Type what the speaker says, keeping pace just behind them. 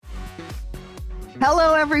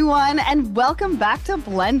Hello, everyone, and welcome back to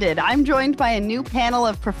Blended. I'm joined by a new panel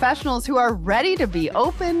of professionals who are ready to be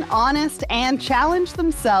open, honest, and challenge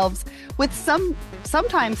themselves with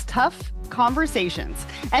sometimes tough conversations.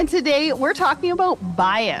 And today we're talking about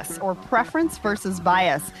bias, or preference versus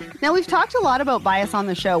bias. Now, we've talked a lot about bias on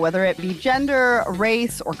the show, whether it be gender,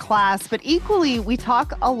 race, or class, but equally we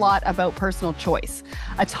talk a lot about personal choice,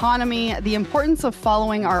 autonomy, the importance of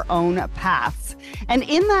following our own paths. And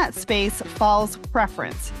in that space falls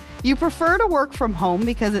preference. You prefer to work from home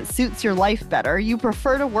because it suits your life better. You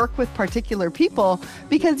prefer to work with particular people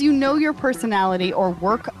because you know your personality or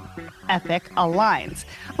work ethic aligns.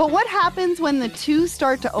 But what happens when the two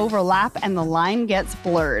start to overlap and the line gets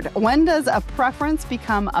blurred? When does a preference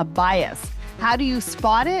become a bias? How do you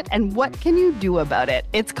spot it, and what can you do about it?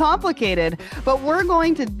 It's complicated, but we're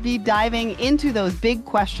going to be diving into those big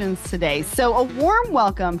questions today. So a warm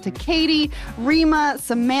welcome to Katie, Rima,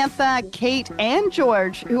 Samantha, Kate, and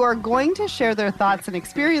George, who are going to share their thoughts and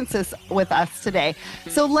experiences with us today.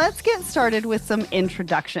 So let's get started with some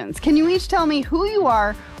introductions. Can you each tell me who you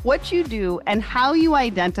are, what you do, and how you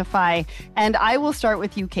identify? And I will start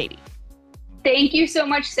with you, Katie. Thank you so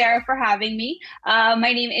much, Sarah, for having me.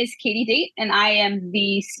 My name is Katie Date, and I am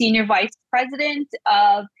the Senior Vice President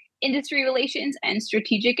of Industry Relations and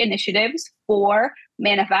Strategic Initiatives for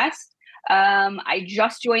Manifest. I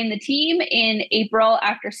just joined the team in April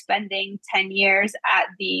after spending 10 years at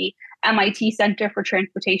the MIT Center for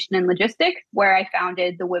Transportation and Logistics, where I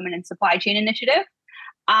founded the Women in Supply Chain Initiative.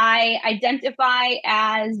 I identify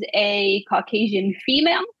as a Caucasian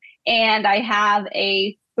female, and I have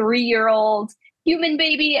a 3-year-old human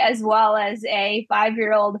baby as well as a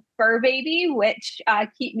 5-year-old fur baby, which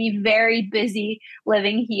keep me very busy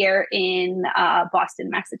living here in Boston,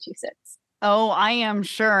 Massachusetts. Oh, I am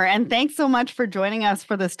sure. And thanks so much for joining us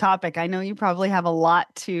for this topic. I know you probably have a lot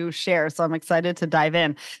to share, so I'm excited to dive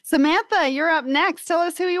in. Samantha, you're up next. Tell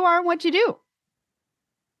us who you are and what you do.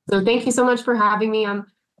 So thank you so much for having me. I'm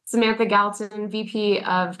Samantha Galton, VP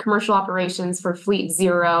of Commercial Operations for Fleet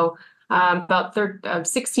Zero. About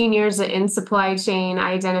 16 years in supply chain.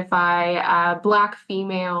 I identify Black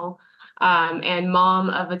female and mom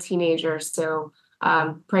of a teenager. So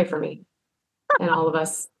pray for me and all of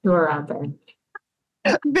us who are out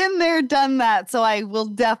there. Been there, done that. So I will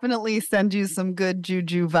definitely send you some good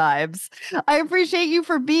juju vibes. I appreciate you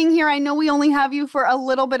for being here. I know we only have you for a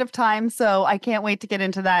little bit of time, so I can't wait to get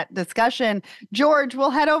into that discussion. George, we'll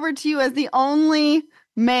head over to you as the only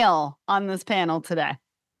male on this panel today.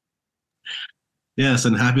 Yes,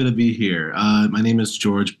 I'm happy to be here. My name is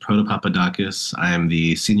George Protopapadakis. I am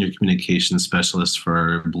the Senior Communications Specialist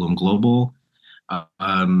for Bloom Global.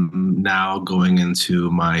 Now going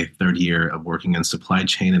into my 3rd year of working in supply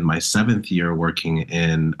chain and my 7th year working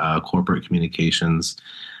in corporate communications.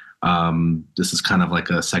 This is kind of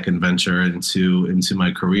like a second venture into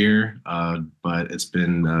my career, but it's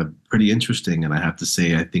been pretty interesting. And I have to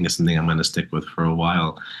say, I think it's something I'm going to stick with for a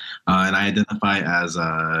while. And I identify as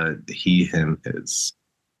he, him, his.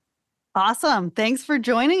 Awesome. Thanks for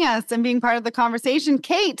joining us and being part of the conversation.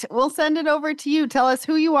 Kate, we'll send it over to you. Tell us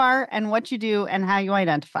who you are and what you do and how you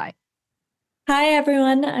identify. Hi,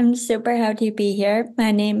 everyone. I'm super happy to be here.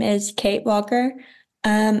 My name is Kate Walker.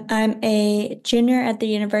 I'm a junior at the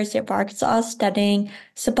University of Arkansas studying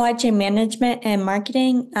supply chain management and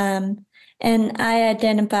marketing. And I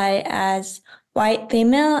identify as white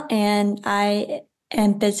female, and I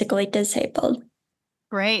am physically disabled.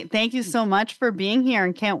 Great. Thank you so much for being here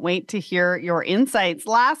and can't wait to hear your insights.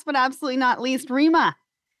 Last but absolutely not least, Rima.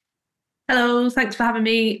 Hello, thanks for having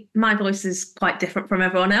me. My voice is quite different from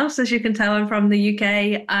everyone else. As you can tell, I'm from the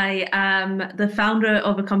UK. I am the founder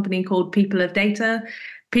of a company called People of Data.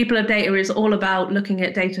 People of Data is all about looking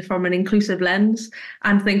at data from an inclusive lens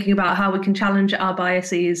and thinking about how we can challenge our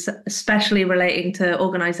biases, especially relating to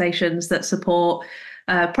organizations that support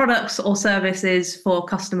products or services for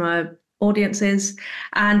customer audiences.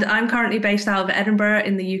 And I'm currently based out of Edinburgh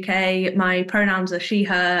in the UK. My pronouns are she,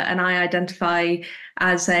 her, and I identify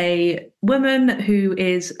as a woman who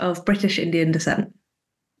is of British Indian descent.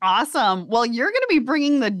 Awesome. Well, you're going to be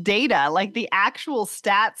bringing the data, like the actual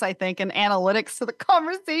stats, I think, and analytics to the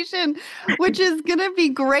conversation, which is going to be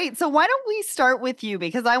great. So why don't we start with you?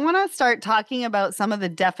 Because I want to start talking about some of the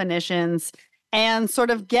definitions and sort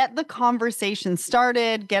of get the conversation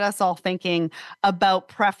started, get us all thinking about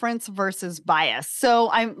preference versus bias. So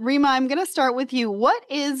Rima, I'm going to start with you. What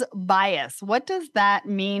is bias? What does that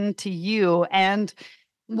mean to you? And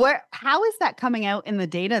how is that coming out in the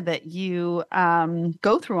data that you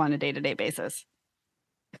go through on a day-to-day basis?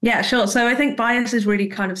 Yeah, sure. So I think bias is really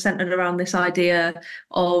kind of centered around this idea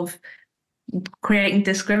of creating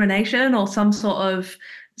discrimination or some sort of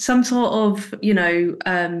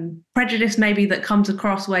prejudice maybe that comes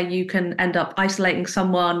across where you can end up isolating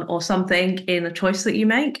someone or something in a choice that you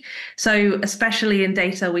make. So especially in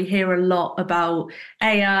data, we hear a lot about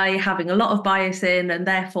AI having a lot of bias in, and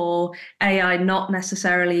therefore AI not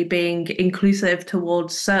necessarily being inclusive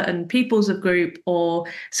towards certain peoples of group or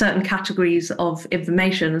certain categories of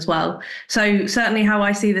information as well. So certainly how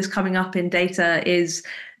I see this coming up in data is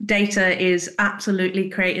absolutely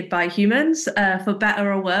created by humans. For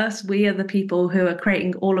better or worse, we are the people who are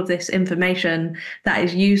creating all of this information that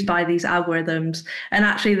is used by these algorithms. And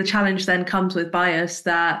actually the challenge then comes with bias,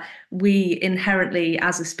 that we inherently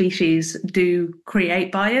as a species do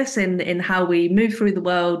create bias in how we move through the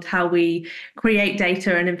world, how we create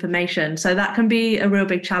data and information. So that can be a real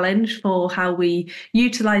big challenge for how we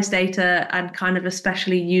utilize data and kind of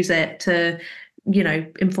especially use it to,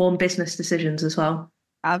 inform business decisions as well.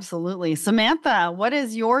 Absolutely. Samantha, what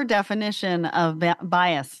is your definition of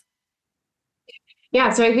bias?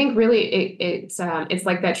 Yeah, so I think really it's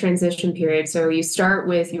like that transition period. So you start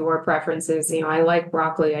with your preferences. I like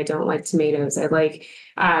broccoli, I don't like tomatoes. I like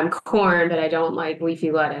corn, but I don't like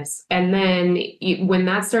leafy lettuce. And then when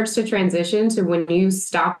that starts to transition to when you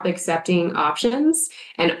stop accepting options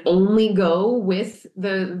and only go with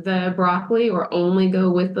the broccoli or only go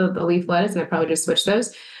with the leaf lettuce, and I probably just switched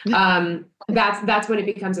those. That's when it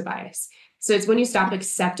becomes a bias. So it's when you stop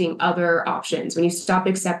accepting other options, when you stop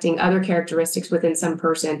accepting other characteristics within some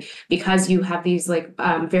person, because you have these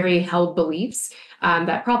very held beliefs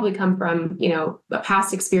that probably come from,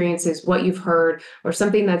 past experiences, what you've heard, or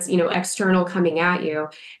something that's, external coming at you.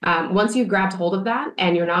 Once you've grabbed hold of that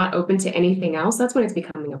and you're not open to anything else, that's when it's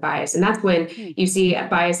becoming a bias. And that's when you see a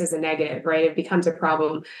bias as a negative, right? It becomes a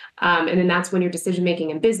problem. And then that's when your decision-making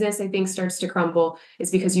in business, I think, starts to crumble. It's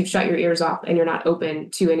because you've shut your ears off and you're not open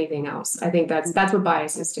to anything else. I think that's what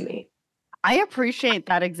bias is to me. I appreciate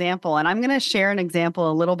that example. And I'm going to share an example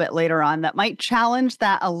a little bit later on that might challenge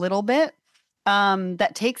that a little bit.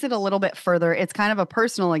 That takes it a little bit further. It's kind of a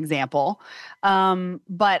personal example. And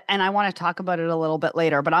I want to talk about it a little bit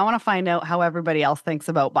later, but I want to find out how everybody else thinks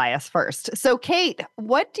about bias first. So Kate,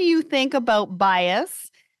 what do you think about bias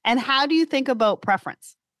and how do you think about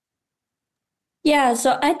preference? Yeah,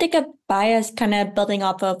 so I think of bias kind of building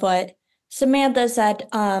off of what Samantha said.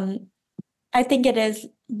 I think it is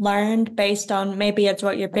learned based on maybe it's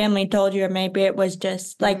what your family told you, or maybe it was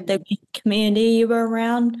just like the community you were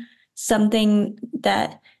around. Something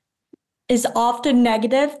that is often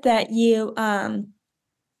negative that you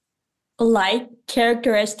like,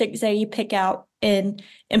 characteristics that you pick out in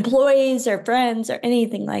employees or friends or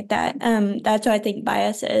anything like that. That's what I think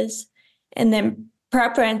bias is. And then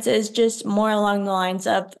preference is just more along the lines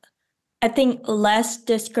of, I think, less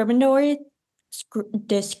discriminatory,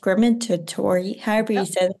 however you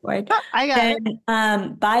say the word. I got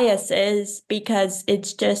it. Bias is because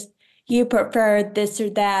it's just, you prefer this or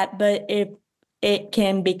that, but it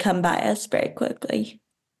can become biased very quickly.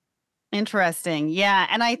 Interesting. Yeah.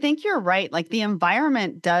 And I think you're right. Like the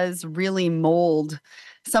environment does really mold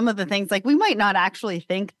some of the things. Like we might not actually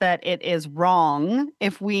think that it is wrong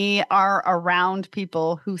if we are around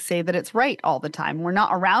people who say that it's right all the time. We're not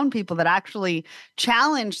around people that actually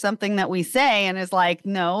challenge something that we say and is like,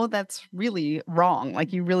 no, that's really wrong.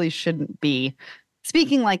 Like you really shouldn't be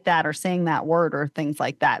speaking like that or saying that word or things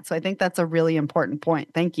like that. So I think that's a really important point.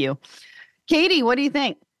 Thank you. Katie, what do you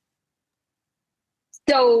think?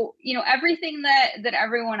 So, everything that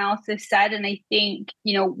everyone else has said, and I think,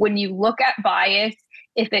 when you look at bias,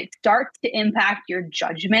 if it starts to impact your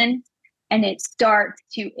judgment and it starts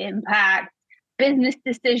to impact business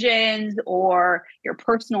decisions or your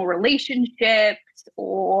personal relationships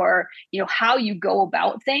or how you go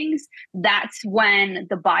about things, that's when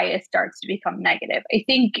the bias starts to become negative. I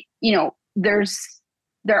think there's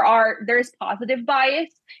positive bias,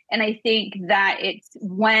 and I think that it's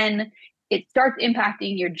when it starts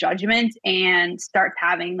impacting your judgment and starts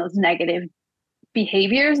having those negative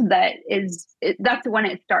behaviors that's when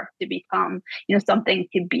it starts to become something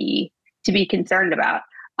to be concerned about.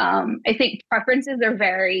 I think preferences are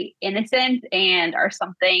very innocent and are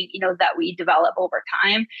something, that we develop over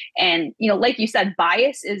time. And, like you said,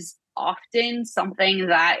 bias is often something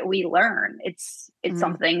that we learn. It's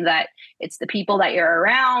something that it's the people that you're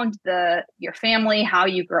around, your family, how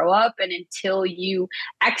you grow up. And until you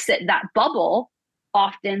exit that bubble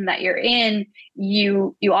often that you're in,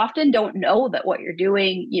 you often don't know that what you're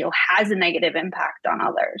doing, has a negative impact on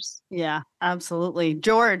others. Yeah, absolutely.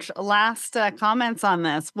 George, last comments on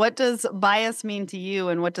this. What does bias mean to you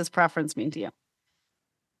and what does preference mean to you?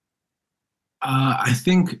 I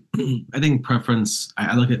think I think preference.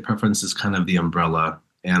 I look at preference as kind of the umbrella,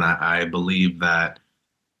 and I believe that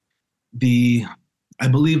the I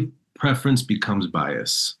believe preference becomes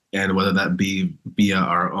bias, and whether that be via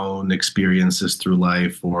our own experiences through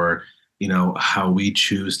life or how we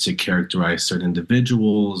choose to characterize certain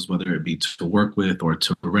individuals, whether it be to work with or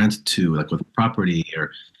to rent to, like with property,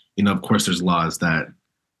 or of course, there's laws that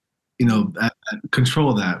that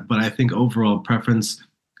control that. But I think overall preference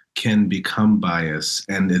can become bias,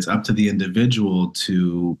 and it's up to the individual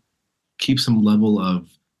to keep some level of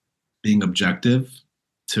being objective,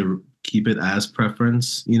 to keep it as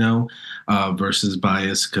preference, versus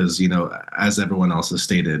bias. Because, as everyone else has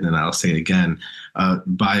stated, and I'll say it again,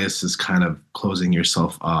 bias is kind of closing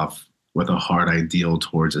yourself off with a hard ideal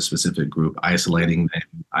towards a specific group, isolating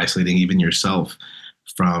even yourself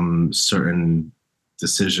from certain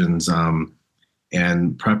decisions.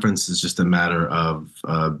 And preference is just a matter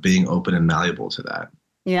of being open and malleable to that.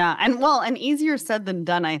 Yeah. And easier said than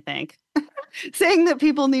done, I think. Saying that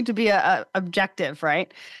people need to be objective,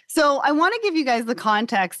 right? So I want to give you guys the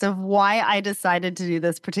context of why I decided to do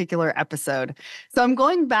this particular episode. So I'm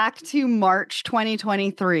going back to March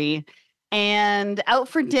 2023 and out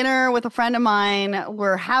for dinner with a friend of mine.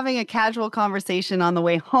 We're having a casual conversation on the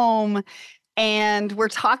way home, and we're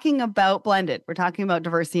talking about Blended. We're talking about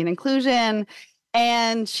diversity and inclusion.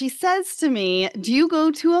 And she says to me, "Do you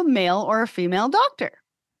go to a male or a female doctor?"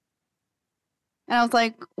 And I was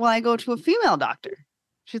like, "Well, I go to a female doctor."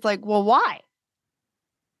 She's like, "Well, why?"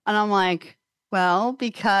 And I'm like, "Well,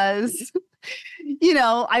 because,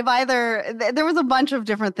 there was a bunch of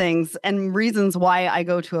different things and reasons why I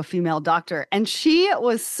go to a female doctor." And she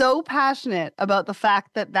was so passionate about the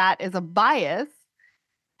fact that that is a bias.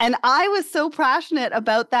 And I was so passionate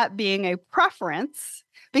about that being a preference,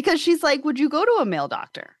 because she's like, "Would you go to a male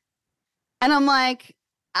doctor?" And I'm like,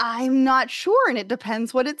 "I'm not sure. And it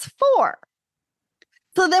depends what it's for."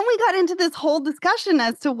 So then we got into this whole discussion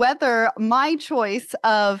as to whether my choice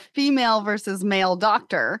of female versus male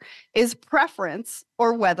doctor is preference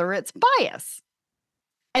or whether it's bias.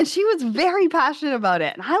 And she was very passionate about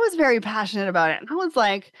it. And I was very passionate about it. And I was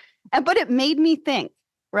like, but it made me think,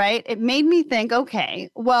 right? It made me think, okay,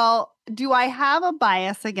 well, do I have a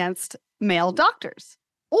bias against male doctors?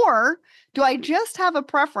 Or do I just have a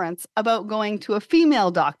preference about going to a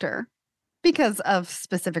female doctor because of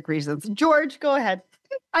specific reasons? George, go ahead.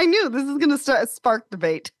 I knew this is going to spark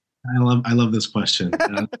debate. I love this question.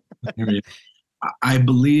 I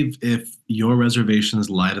believe if your reservations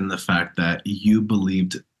lied in the fact that you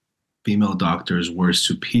believed female doctors were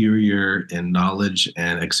superior in knowledge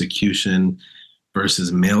and execution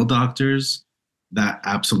versus male doctors, that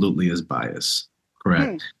absolutely is bias.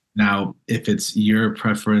 Correct. Now, if it's your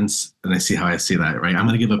preference, and I see how I see that, right? I'm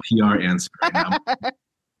going to give a PR answer right now.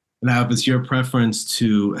 Now, if it's your preference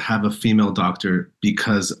to have a female doctor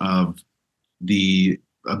because of the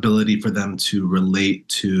ability for them to relate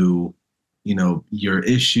to, your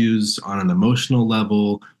issues on an emotional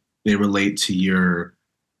level, they relate to your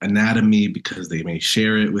anatomy because they may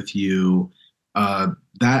share it with you, that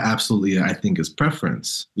absolutely, I think, is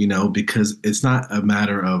preference, because it's not a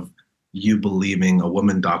matter of you believing a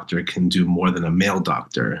woman doctor can do more than a male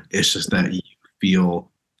doctor. It's just that you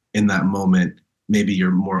feel in that moment, maybe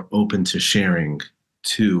you're more open to sharing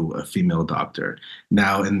to a female doctor.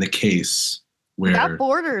 Now, in the case where that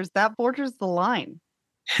borders the line.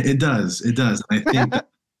 It does. And I think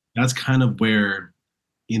that's kind of where,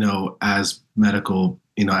 as medical,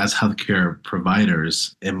 as healthcare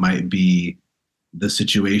providers, it might be the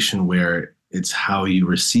situation where it's how you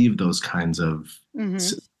receive those kinds of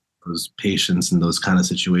those patients and those kind of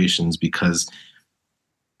situations, because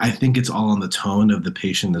I think it's all on the tone of the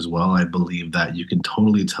patient as well. I believe that you can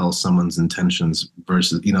totally tell someone's intentions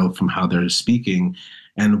versus, from how they're speaking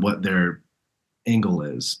and what their angle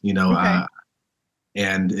is, okay.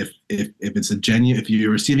 And if it's if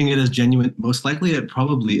you're receiving it as genuine, most likely it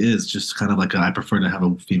probably is just kind of like I prefer to have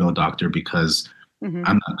a female doctor because I'm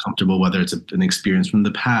not comfortable, whether it's an experience from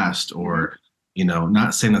the past or,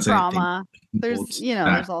 not saying that's trauma.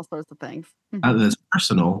 There's all sorts of things. That's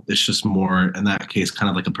personal. It's just more, in that case, kind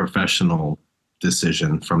of like a professional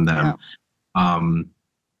decision from them.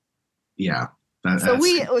 Yeah.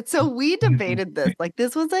 So we debated this. Like,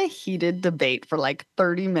 this was a heated debate for like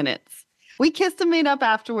 30 minutes. We kissed and made up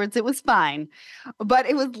afterwards. It was fine. But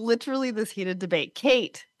it was literally this heated debate.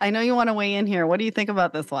 Kate, I know you want to weigh in here. What do you think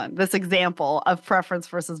about this one? This example of preference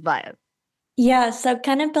versus bias? Yeah, so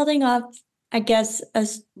kind of building off, I guess,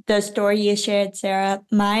 the story you shared, Sarah,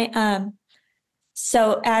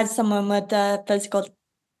 so as someone with a physical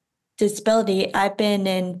disability, I've been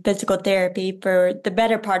in physical therapy for the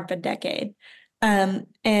better part of a decade. And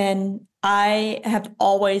I have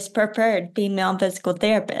always preferred female physical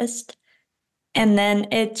therapists. And then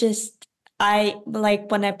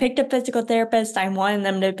when I picked a physical therapist, I wanted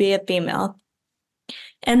them to be a female.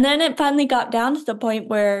 And then it finally got down to the point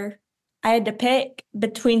where I had to pick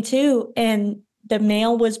between two, and the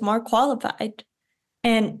male was more qualified.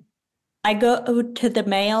 And I go to the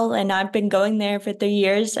male, and I've been going there for 3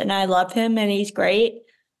 years, and I love him, and he's great.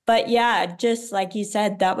 But yeah, just like you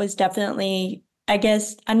said, that was definitely, I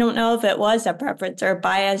guess, I don't know if it was a preference or a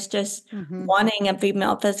bias, just wanting a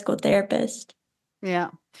female physical therapist. Yeah.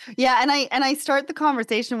 Yeah. And I start the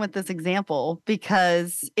conversation with this example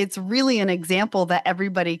because it's really an example that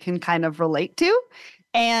everybody can kind of relate to.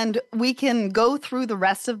 And we can go through the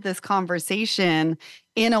rest of this conversation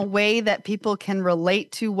in a way that people can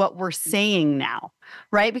relate to what we're saying now,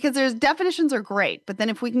 right? Because there's definitions are great, but then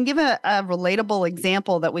if we can give a relatable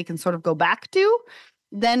example that we can sort of go back to,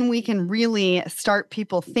 then we can really start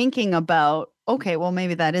people thinking about, okay, well,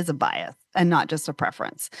 maybe that is a bias and not just a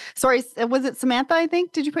preference. Sorry, was it Samantha, I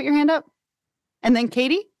think? Did you put your hand up? And then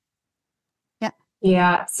Katie?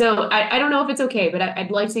 Yeah. So I don't know if it's okay, but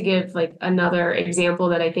I'd like to give like another example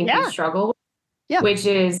that I think we struggle with, which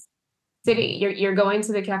is you're going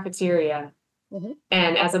to the cafeteria,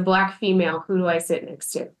 and as a Black female, who do I sit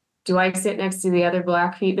next to? Do I sit next to the other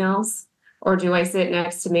Black females, or do I sit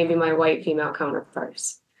next to maybe my white female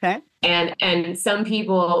counterparts? Okay. And some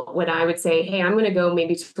people, when I would say, hey, I'm going to go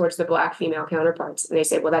maybe towards the Black female counterparts, and they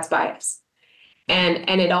say, well, that's bias.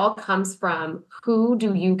 And it all comes from, who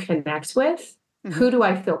do you connect with? Who do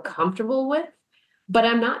I feel comfortable with? But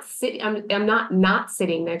I'm not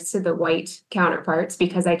sitting next to the white counterparts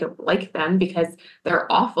because I don't like them, because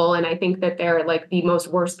they're awful, and I think that they're like the most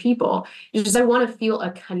worst people. It's just I want to feel a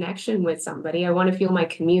connection with somebody. I want to feel my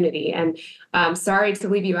community. And sorry to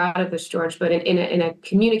leave you out of this, George, but in a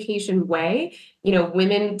communication way,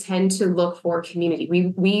 women tend to look for community.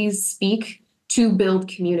 We speak to build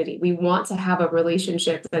community. We want to have a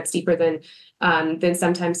relationship that's deeper than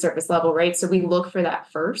sometimes surface level, right? So we look for that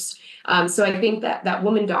first. So I think that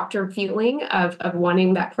woman doctor feeling of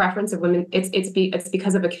wanting that preference of women, it's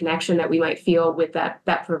because of a connection that we might feel with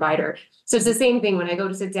that provider. So it's the same thing when I go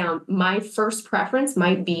to sit down. My first preference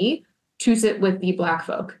might be to sit with the Black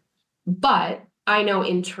folk, but I know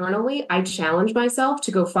internally I challenge myself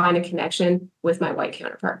to go find a connection with my white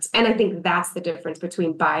counterparts. And I think that's the difference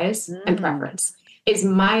between bias and preference, is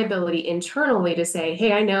my ability internally to say,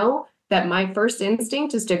 hey, I know that my first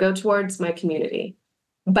instinct is to go towards my community,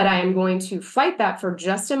 but I am going to fight that for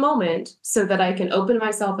just a moment so that I can open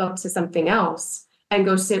myself up to something else and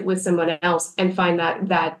go sit with someone else and find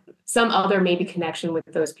that some other maybe connection with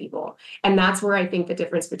those people. And that's where I think the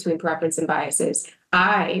difference between preference and bias is.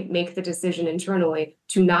 I make the decision internally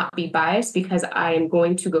to not be biased because I am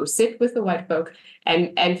going to go sit with the white folk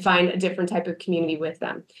and find a different type of community with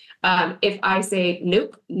them. If I say,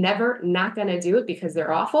 nope, never, not going to do it because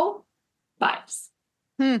they're awful, bias.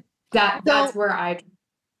 That's where I...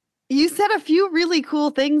 You said a few really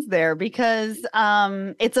cool things there, because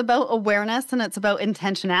it's about awareness and it's about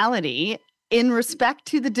intentionality in respect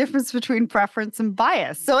to the difference between preference and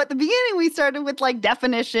bias. So at the beginning, we started with like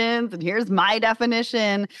definitions, and here's my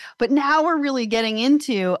definition. But now we're really getting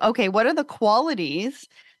into, okay, what are the qualities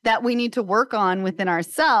that we need to work on within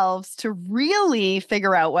ourselves to really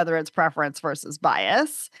figure out whether it's preference versus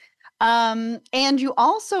bias? And you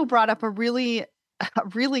also brought up a really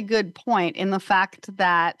good point in the fact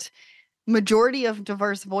that majority of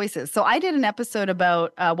diverse voices. So I did an episode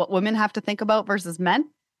about what women have to think about versus men.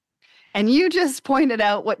 And you just pointed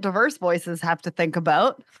out what diverse voices have to think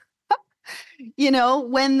about,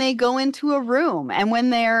 when they go into a room and when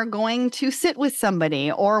they're going to sit with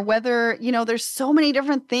somebody, or whether, there's so many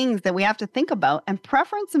different things that we have to think about. And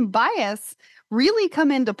preference and bias really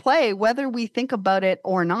come into play, whether we think about it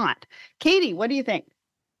or not. Katie, what do you think?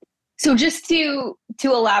 So just to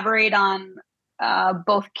elaborate on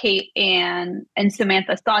both Kate and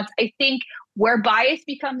Samantha's thoughts, I think where bias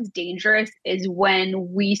becomes dangerous is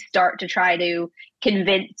when we start to try to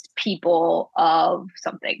convince people of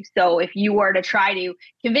something. So if you were to try to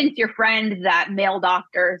convince your friend that male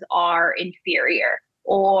doctors are inferior,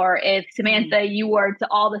 or if Samantha, you were to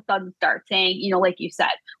all of a sudden start saying, like you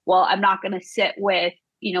said, well, I'm not going to sit with,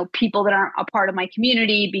 people that aren't a part of my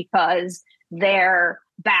community because they're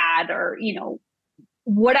bad, or,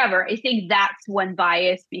 whatever. I think that's when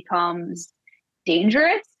bias becomes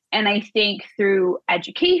dangerous. And I think through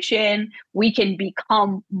education, we can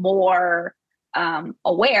become more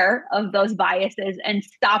aware of those biases and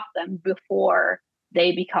stop them before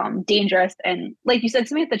they become dangerous. And like you said,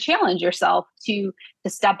 Samantha, challenge yourself to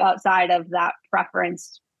step outside of that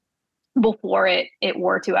preference before it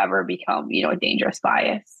were to ever become, a dangerous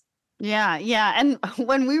bias. Yeah, yeah. And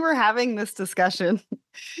when we were having this discussion,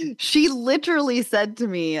 she literally said to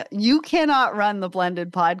me, "You cannot run the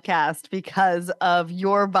Blended podcast because of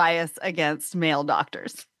your bias against male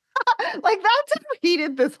doctors." Like, that's how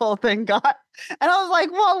heated this whole thing got. And I was like,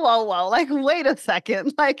 whoa. Like, wait a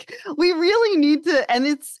second. Like, we really need to,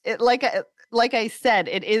 and like I said,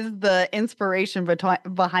 it is the inspiration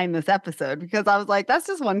behind this episode, because I was like, that's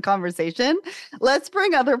just one conversation. Let's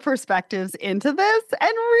bring other perspectives into this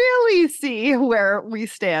and really see where we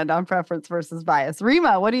stand on preference versus bias.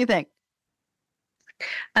 Rima, what do you think?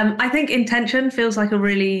 I think intention feels like a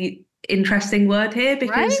really interesting word here,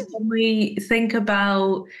 because when we think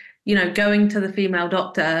about, going to the female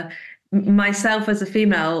doctor, myself as a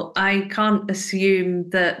female, I can't assume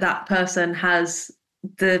that that person has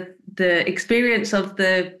the experience of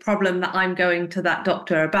the problem that I'm going to that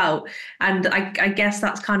doctor about. And I guess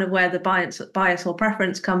that's kind of where the bias or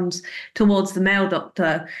preference comes towards the male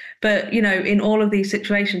doctor. But, in all of these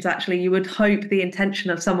situations, actually, you would hope the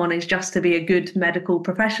intention of someone is just to be a good medical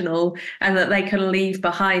professional, and that they can leave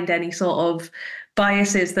behind any sort of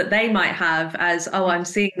biases that they might have as, oh, I'm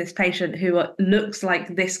seeing this patient who looks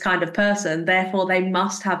like this kind of person, therefore they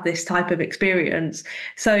must have this type of experience.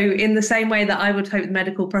 So in the same way that I would hope the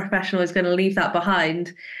medical professional is going to leave that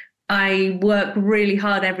behind, I work really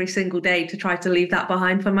hard every single day to try to leave that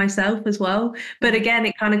behind for myself as well. But again,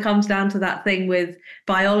 it kind of comes down to that thing with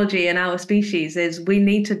biology and our species, is we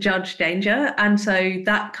need to judge danger. And so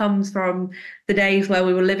that comes from the days where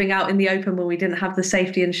we were living out in the open, when we didn't have the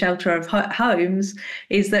safety and shelter of homes,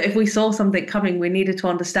 is that if we saw something coming, we needed to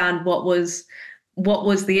understand what was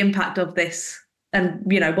the impact of this, and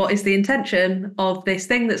what is the intention of this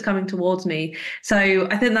thing that's coming towards me. So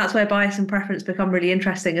I think that's where bias and preference become really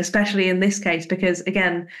interesting, especially in this case, because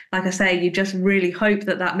again, like I say, you just really hope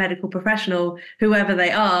that that medical professional, whoever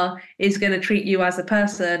they are, is going to treat you as a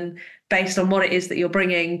person based on what it is that you're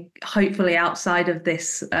bringing, hopefully outside of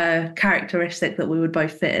this characteristic that we would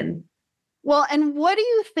both fit in. Well, and what do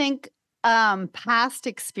you think, past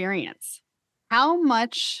experience? How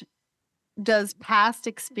much does past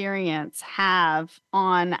experience have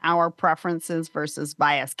on our preferences versus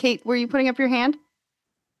bias? Kate, were you putting up your hand?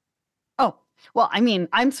 Oh, well, I mean,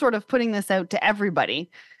 I'm sort of putting this out to everybody.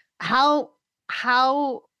 How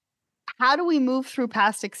do we move through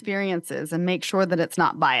past experiences and make sure that it's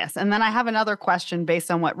not bias? And then I have another question based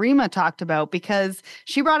on what Rima talked about, because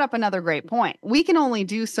she brought up another great point. We can only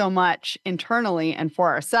do so much internally and for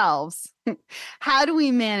ourselves. How do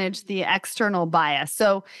we manage the external bias?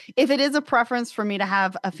 So if it is a preference for me to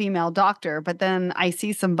have a female doctor, but then I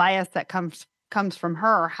see some bias that comes from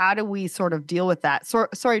her, how do we sort of deal with that?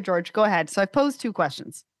 Sorry, George, go ahead. So I posed two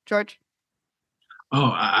questions. George?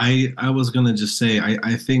 Oh, I was going to just say,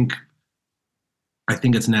 I think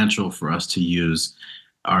it's natural for us to use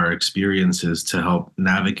our experiences to help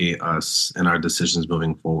navigate us and our decisions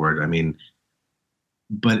moving forward. I mean,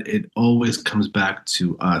 but it always comes back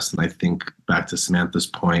to us. And I think back to Samantha's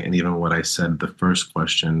point, and even what I said, the first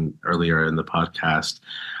question earlier in the podcast,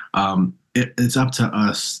 it's up to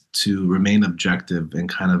us to remain objective and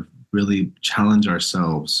kind of really challenge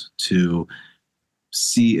ourselves to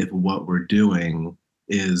see if what we're doing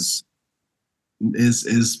is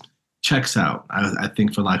checks out. I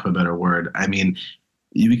think, for lack of a better word. I mean,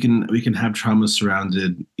 we can have trauma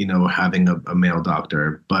surrounded, having a male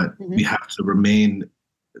doctor, but we have to remain,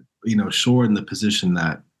 sure in the position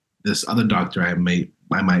that this other doctor I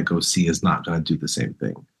might go see is not going to do the same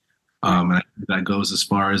thing. And I think that goes as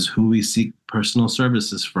far as who we seek personal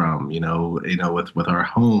services from, with our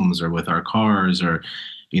homes or with our cars, or,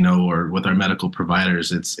 or with our medical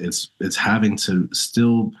providers. It's having to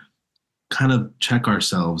still kind of check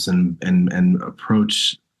ourselves and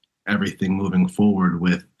approach everything moving forward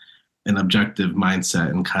with an objective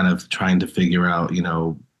mindset, and kind of trying to figure out,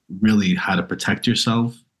 really how to protect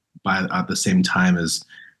yourself by at the same time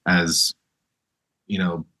as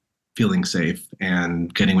feeling safe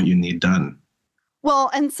and getting what you need done.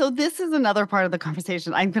 Well, and so this is another part of the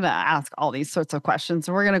conversation. I'm going to ask all these sorts of questions,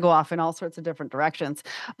 and we're going to go off in all sorts of different directions.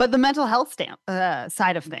 But the mental health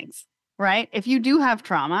side of things, right? If you do have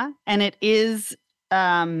trauma, and it is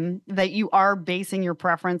that you are basing your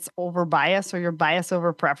preference over bias, or your bias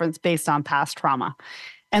over preference based on past trauma,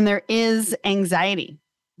 and there is anxiety,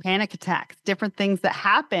 panic attacks, different things that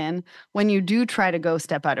happen when you do try to go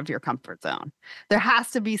step out of your comfort zone. There has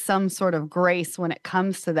to be some sort of grace when it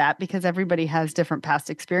comes to that, because everybody has different past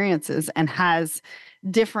experiences and has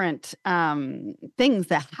different things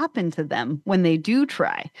that happen to them when they do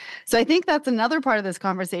try. So I think that's another part of this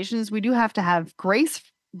conversation is we do have to have grace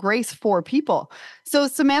for people. So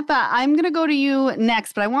Samantha, I'm going to go to you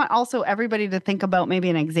next, but I want also everybody to think about maybe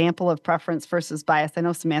an example of preference versus bias. I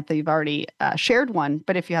know Samantha, you've already shared one,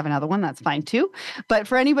 but if you have another one, that's fine too. But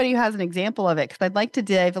for anybody who has an example of it, because I'd like to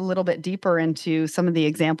dive a little bit deeper into some of the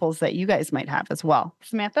examples that you guys might have as well.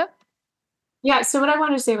 Samantha? Yeah, so what I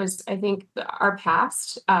wanted to say was I think our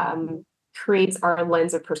past creates our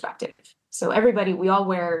lens of perspective. So everybody, we all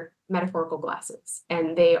wear metaphorical glasses,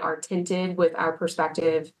 and they are tinted with our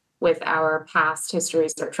perspective, with our past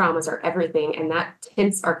histories, our traumas, our everything, and that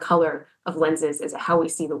tints our color of lenses as how we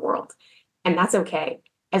see the world. And that's okay,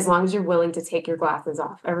 as long as you're willing to take your glasses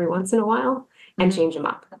off every once in a while and change them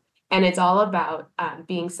up. And it's all about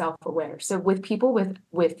being self-aware. So with people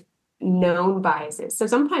with known biases, so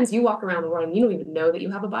sometimes you walk around the world and you don't even know that you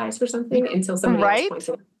have a bias for something until somebody else points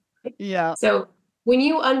it out. Yeah. So when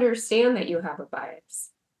you understand that you have a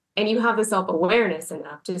bias, and you have the self-awareness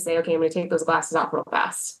enough to say, okay, I'm going to take those glasses off real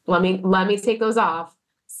fast. Let me take those off,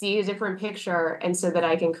 see a different picture, and so that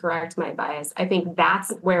I can correct my bias. I think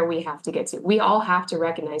that's where we have to get to. We all have to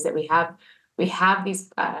recognize that we have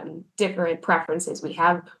these different preferences. We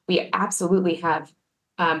absolutely have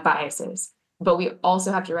biases, but we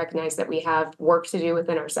also have to recognize that we have work to do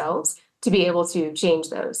within ourselves to be able to change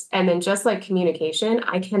those. And then just like communication,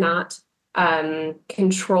 I cannot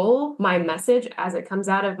control my message as it comes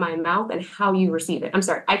out of my mouth and how you receive it. I'm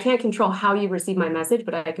sorry, I can't control how you receive my message,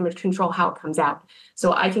 but I can control how it comes out.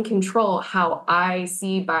 So I can control how I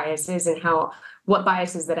see biases and what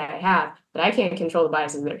biases that I have, but I can't control the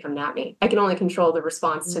biases that are coming at me. I can only control the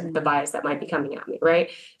response to the bias that might be coming at me,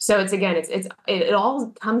 right? So it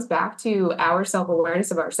all comes back to our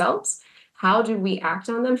self-awareness of ourselves. How do we act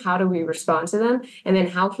on them? How do we respond to them? And then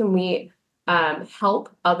how can we help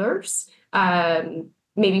others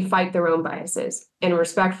maybe fight their own biases in a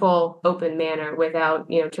respectful, open manner without,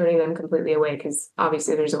 turning them completely away, because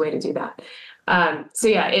obviously there's a way to do that. So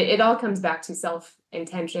yeah, it all comes back to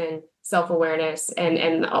self-intention, self-awareness,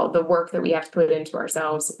 and all the work that we have to put into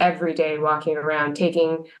ourselves every day, walking around,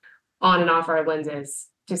 taking on and off our lenses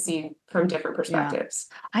to see from different perspectives.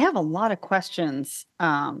 Yeah. I have a lot of questions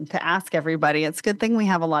to ask everybody. It's a good thing we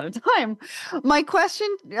have a lot of time. My question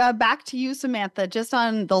back to you, Samantha, just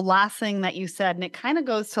on the last thing that you said, and it kind of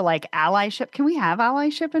goes to like allyship. Can we have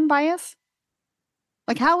allyship and bias?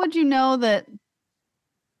 Like, how would you know that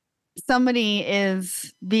somebody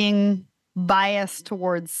is being biased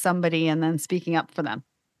towards somebody and then speaking up for them?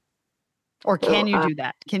 Or can you do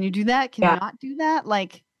that? Can you do that? Can you not do that?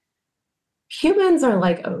 Like, humans are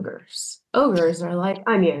like ogres. Ogres are like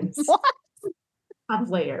onions. What? Have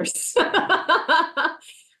layers.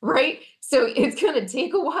 Right? So it's going to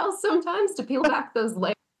take a while sometimes to peel back those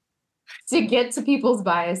layers to get to people's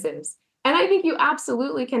biases. And I think you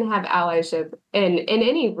absolutely can have allyship in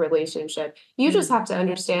any relationship. You just have to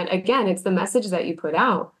understand, again, it's the message that you put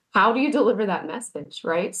out. How do you deliver that message,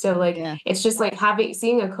 right? So it's just like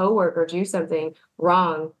seeing a coworker do something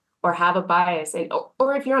wrong or have a bias,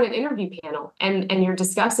 or if you're on an interview panel and you're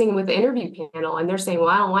discussing with the interview panel and they're saying, well,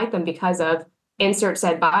 I don't like them because of insert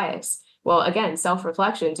said bias. Well, again,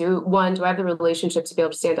 self-reflection. Do I have the relationship to be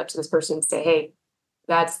able to stand up to this person and say, hey,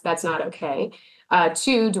 that's not okay.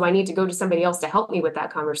 2, do I need to go to somebody else to help me with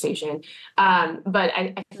that conversation? But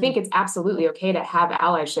I think it's absolutely okay to have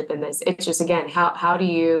allyship in this. It's just, again, how do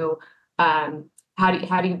you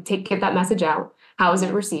get that message out? How is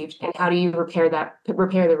it received, and how do you repair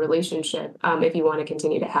the relationship if you want to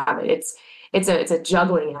continue to have it? It's a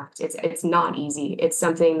juggling act. It's not easy. It's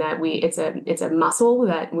something that it's a muscle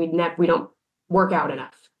that we don't work out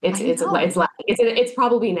enough. It's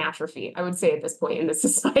probably an atrophy, I would say, at this point in the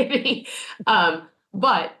society.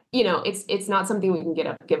 But it's not something we can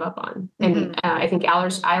give up on. And I think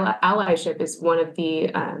allyship is one of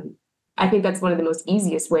the I think that's one of the most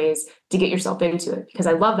easiest ways to get yourself into it, because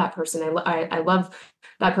I love that person. I love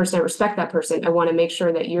that person. I respect that person. I want to make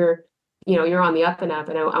sure that you're on the up and up,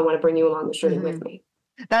 and I want to bring you along the journey with me.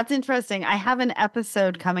 That's interesting. I have an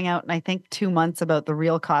episode coming out in, I think, 2 months about the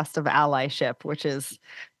real cost of allyship, which is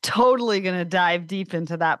totally going to dive deep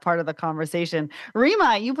into that part of the conversation.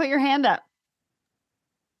 Rima, you put your hand up.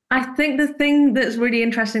 I think the thing that's really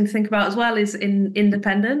interesting to think about as well is in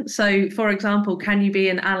independence. So, for example, can you be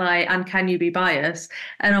an ally and can you be biased?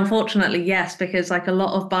 And unfortunately, yes, because like a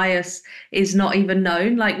lot of bias is not even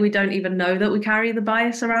known. Like we don't even know that we carry the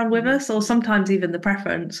bias around with us, or sometimes even the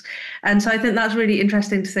preference. And so I think that's really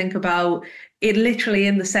interesting to think about. It literally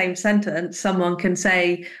in the same sentence, someone can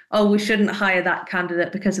say, oh, we shouldn't hire that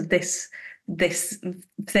candidate because of this this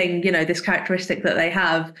thing, this characteristic that they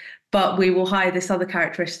have, but we will hire this other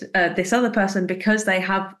characteristic, this other person because they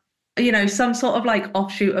have, some sort of like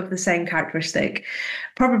offshoot of the same characteristic.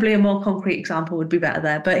 Probably a more concrete example would be better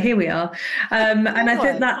there, but here we are. And I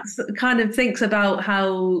think that's kind of thinks about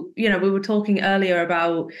how, we were talking earlier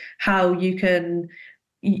about how you can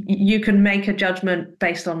make a judgment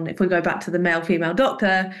based on, if we go back to the male-female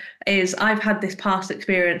doctor, is I've had this past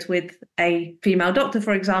experience with a female doctor,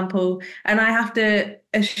 for example, and I have to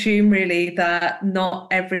assume really that not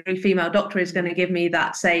every female doctor is going to give me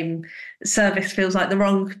that same service, feels like the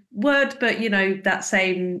wrong word, but that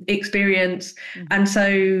same experience. Mm-hmm. And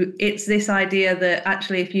so it's this idea that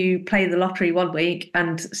actually if you play the lottery one week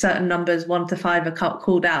and certain numbers 1 to 5 are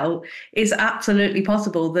called out, it's absolutely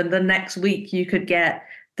possible that the next week you could get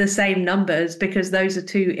the same numbers because those are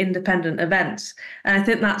two independent events. And I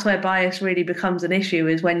think that's where bias really becomes an issue,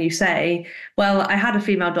 is when you say, well, I had a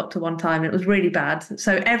female doctor one time, it was really bad,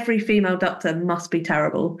 so every female doctor must be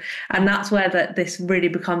terrible. And that's where this really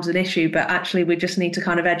becomes an issue. But actually we just need to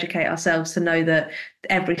kind of educate ourselves to know that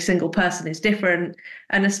every single person is different.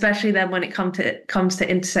 And especially then when it comes to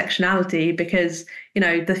intersectionality, because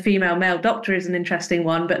the female male doctor is an interesting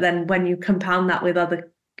one, but then when you compound that with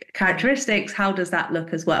other characteristics, how does that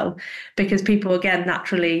look as well? Because people, again,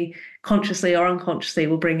 naturally, consciously or unconsciously,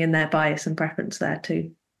 will bring in their bias and preference there too.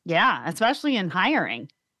 Yeah, especially in hiring,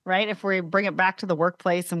 right? If we bring it back to the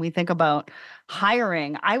workplace and we think about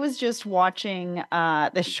hiring, I was just watching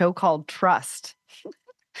this show called Trust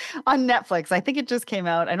on Netflix. I think it just came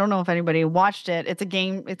out. I don't know if anybody watched it. It's a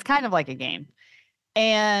game. It's kind of like a game.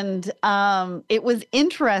 And it was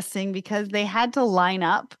interesting because they had to line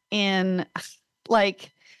up in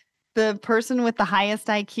like the person with the highest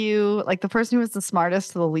IQ, like the person who was the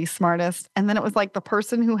smartest to the least smartest. And then it was like the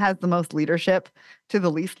person who has the most leadership to the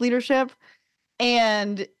least leadership.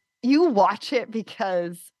 And you watch it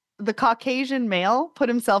because the Caucasian male put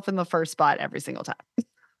himself in the first spot every single time.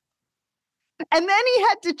 And then he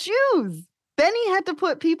had to choose. Then he had to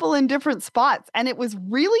put people in different spots. And it was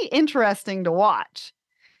really interesting to watch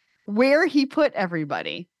where he put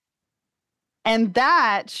everybody. And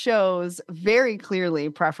that shows very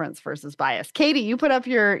clearly preference versus bias. Katie, you put up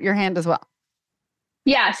your hand as well.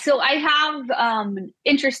 Yeah, so I have an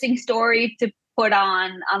interesting story to put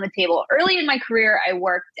on the table. Early in my career, I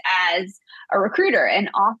worked as a recruiter,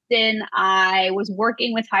 and often I was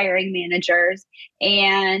working with hiring managers.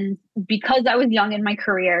 And because I was young in my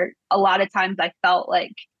career, a lot of times I felt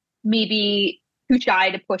like maybe too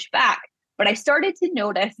shy to push back. But I started to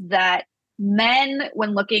notice that men,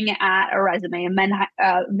 when looking at a resume, a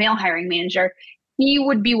male hiring manager, he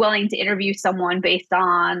would be willing to interview someone based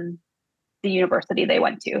on the university they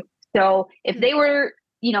went to. So if they were,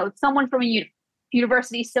 someone from a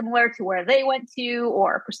university similar to where they went to,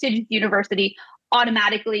 or a prestigious university,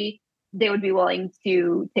 automatically they would be willing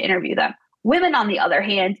to interview them. Women, on the other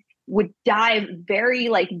hand, would dive very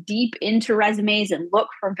deep into resumes and look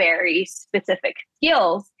for very specific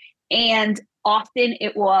skills. And often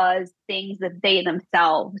it was things that they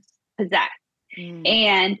themselves possess. Mm.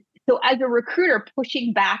 And so as a recruiter,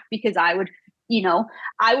 pushing back, because I would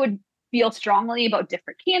feel strongly about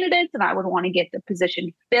different candidates and I would want to get the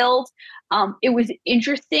position filled. It was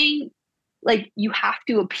interesting. You have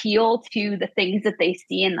to appeal to the things that they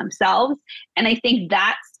see in themselves. And I think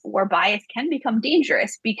that's where bias can become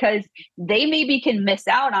dangerous, because they maybe can miss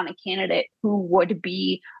out on a candidate who would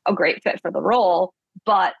be a great fit for the role,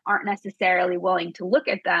 but aren't necessarily willing to look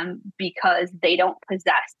at them because they don't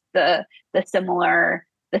possess the similar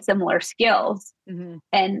skills. Mm-hmm.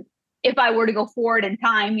 And if I were to go forward in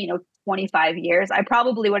time, 25 years, I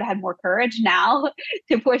probably would have had more courage now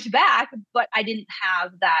to push back, but I didn't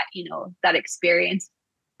have that, that experience.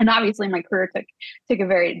 And obviously my career took a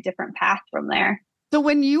very different path from there. So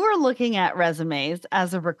when you were looking at resumes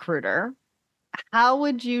as a recruiter, how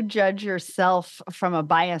would you judge yourself from a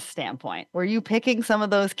bias standpoint? Were you picking some of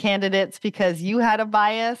those candidates because you had a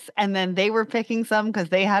bias, and then they were picking some because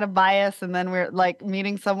they had a bias, and then we're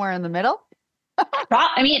meeting somewhere in the middle?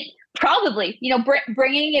 Probably,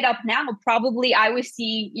 bringing it up now, probably I was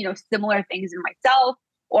seeing, similar things in myself,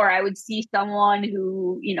 or I would see someone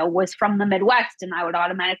who, was from the Midwest, and I would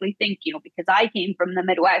automatically think, because I came from the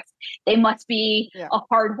Midwest, they must be a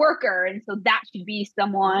hard worker. And so that should be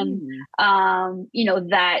someone,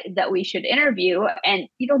 that we should interview. And,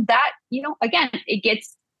 again,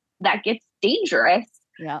 that gets dangerous.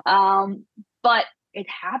 Yeah. But it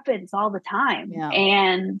happens all the time. Yeah.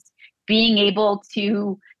 And being able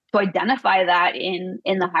to identify that in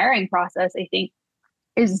the hiring process, I think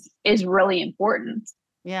is really important.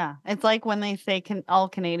 Yeah. It's like when they say all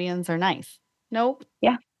Canadians are nice. Nope.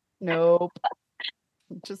 Yeah. Nope.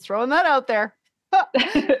 Just throwing that out there.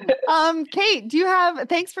 Kate,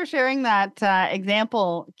 thanks for sharing that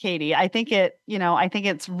example, Katie. I think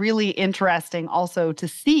it's really interesting also to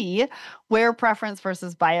see where preference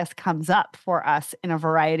versus bias comes up for us in a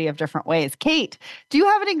variety of different ways. Kate, do you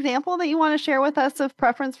have an example that you want to share with us of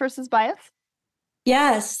preference versus bias?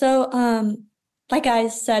 Yeah, so like I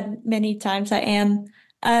said many times, I am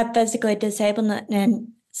physically disabled, and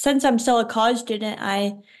since I'm still a college student,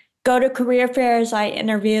 I go to career fairs, I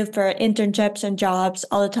interview for internships and jobs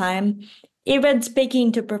all the time. Even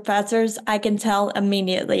speaking to professors, I can tell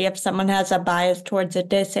immediately if someone has a bias towards a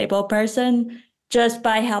disabled person just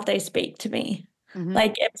by how they speak to me. Mm-hmm.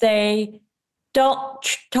 Like if they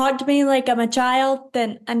don't talk to me like I'm a child,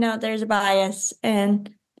 then I know there's a bias.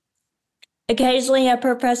 And occasionally a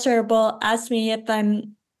professor will ask me if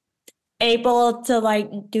I'm able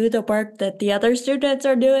to do the work that the other students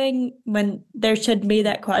are doing when there shouldn't be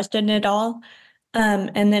that question at all.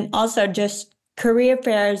 And then also just career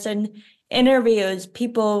fairs and interviews,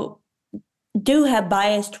 people do have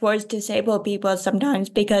bias towards disabled people sometimes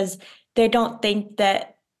because they don't think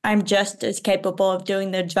that I'm just as capable of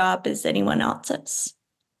doing the job as anyone else is.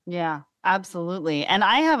 Yeah, absolutely. And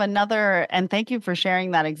I have and thank you for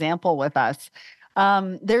sharing that example with us.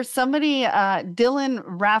 There's somebody, Dylan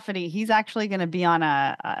Rafferty, he's actually going to be on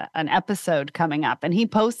an episode coming up, and he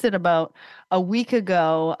posted about a week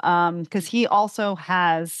ago, because he also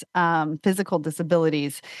has physical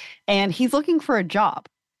disabilities, and he's looking for a job.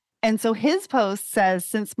 And so his post says,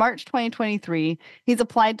 since March 2023, he's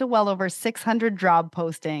applied to well over 600 job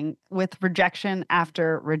posting with rejection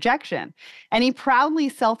after rejection. And he proudly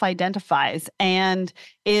self-identifies and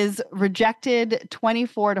is rejected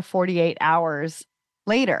 24 to 48 hours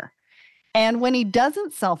later. And when he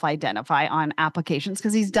doesn't self-identify on applications,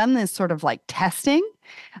 because he's done this sort of like testing,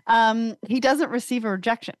 he doesn't receive a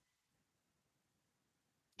rejection.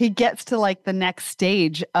 He gets to like the next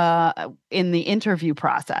stage in the interview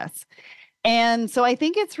process. And so I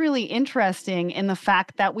think it's really interesting in the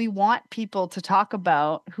fact that we want people to talk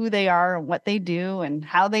about who they are and what they do and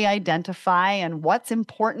how they identify and what's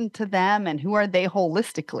important to them and who are they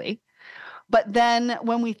holistically. But then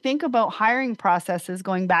when we think about hiring processes,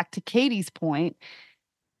 going back to Katie's point,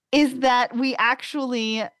 is that we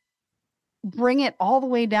actually bring it all the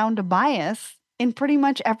way down to bias in pretty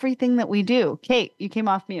much everything that we do. Kate, you came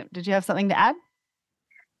off mute. Did you have something to add?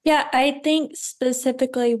 Yeah, I think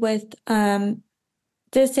specifically with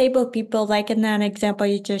disabled people, like in that example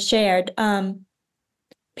you just shared,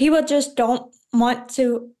 people just don't want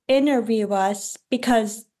to interview us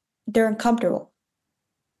because they're uncomfortable.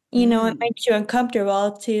 You know, it makes you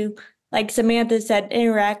uncomfortable to, like Samantha said,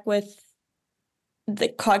 interact with the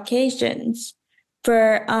Caucasians.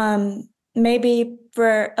 For maybe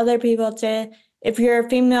for other people if you're a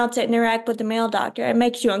female, to interact with a male doctor, it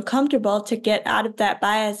makes you uncomfortable to get out of that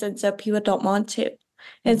bias. And so people don't want to.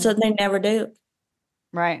 And so they never do.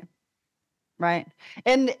 Right. Right.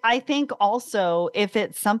 And I think also if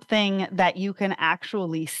it's something that you can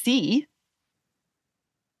actually see,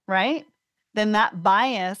 right, then that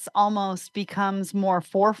bias almost becomes more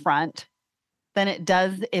forefront than it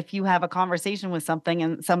does if you have a conversation with something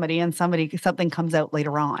comes out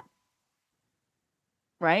later on.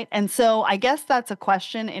 Right. And so I guess that's a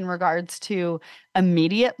question in regards to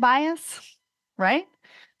immediate bias, right?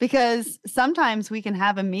 Because sometimes we can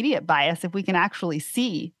have immediate bias if we can actually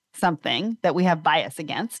see something that we have bias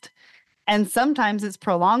against. And sometimes it's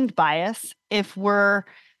prolonged bias if we're,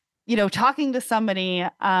 talking to somebody,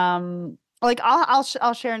 like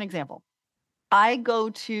I'll share an example. I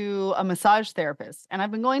go to a massage therapist and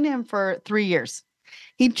I've been going to him for 3 years.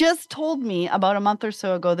 He just told me about a month or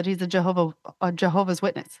so ago that he's a Jehovah's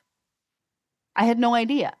Witness. I had no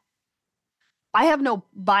idea. I have no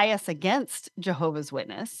bias against Jehovah's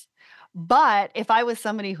Witness, but if I was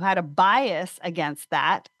somebody who had a bias against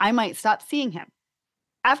that, I might stop seeing him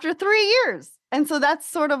after 3 years. And so that's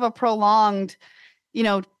sort of a prolonged,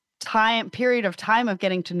 period of time of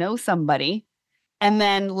getting to know somebody and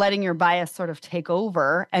then letting your bias sort of take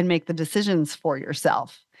over and make the decisions for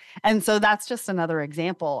yourself. And so that's just another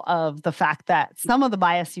example of the fact that some of the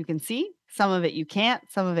bias you can see, some of it you can't,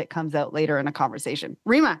 some of it comes out later in a conversation.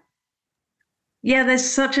 Rima. Yeah, there's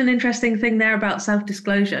such an interesting thing there about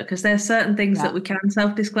self-disclosure, because there are certain things that we can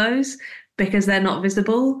self-disclose because they're not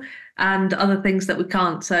visible, and other things that we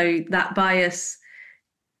can't. So that bias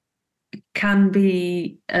can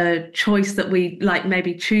be a choice that we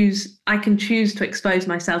maybe choose. I can choose to expose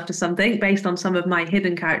myself to something based on some of my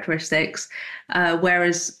hidden characteristics,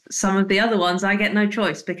 whereas some of the other ones I get no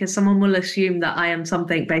choice because someone will assume that I am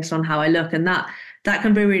something based on how I look, and that that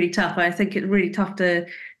can be really tough. I think it's really tough to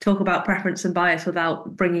talk about preference and bias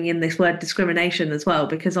without bringing in this word discrimination as well,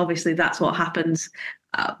 because obviously that's what happens,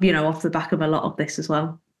 off the back of a lot of this as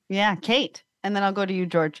well. Yeah, Kate, and then I'll go to you,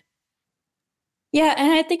 George. Yeah,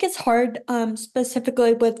 and I think it's hard,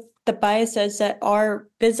 specifically with the biases that are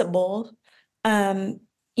visible.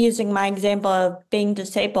 Using my example of being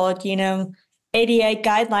disabled, ADA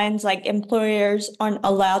guidelines, like employers aren't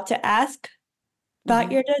allowed to ask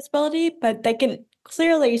about your disability, but they can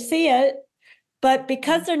clearly see it. But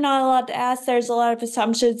because they're not allowed to ask, there's a lot of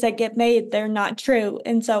assumptions that get made. They're not true.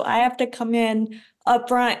 And so I have to come in up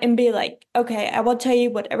front and be like, okay, I will tell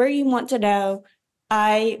you whatever you want to know.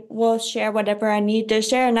 I will share whatever I need to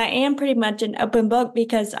share. And I am pretty much an open book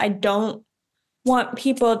because I don't want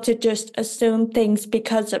people to just assume things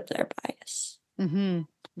because of their bias. Mm-hmm.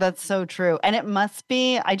 That's so true. And it must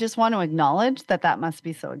be, I just want to acknowledge that must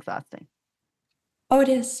be so exhausting. Oh, it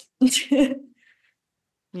is.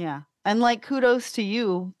 Yeah. And like, kudos to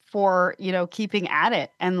you for, keeping at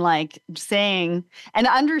it and like saying and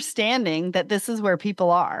understanding that this is where people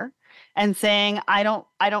are and saying, I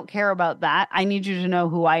don't care about that. I need you to know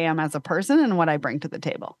who I am as a person and what I bring to the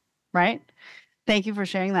table. Right. Thank you for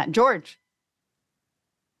sharing that. George.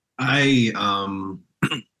 I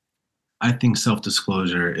think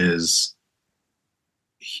self-disclosure is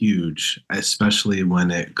huge, especially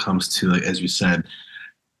when it comes to, like, as you said,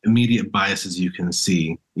 immediate biases you can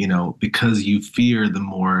see, because you fear the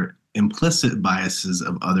more implicit biases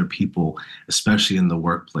of other people, especially in the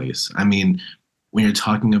workplace. I mean, when you're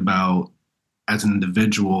talking about, as an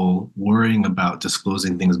individual, worrying about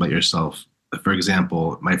disclosing things about yourself. For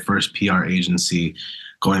example, my first PR agency,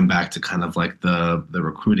 going back to kind of like the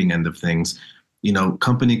recruiting end of things,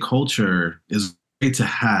 company culture is great to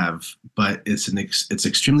have, but it's an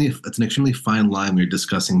extremely fine line when you're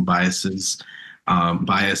discussing bias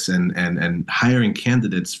and hiring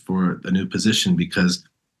candidates for a new position, because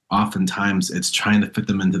oftentimes it's trying to fit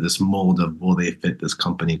them into this mold of, will they fit this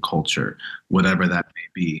company culture, whatever that may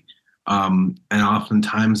be. And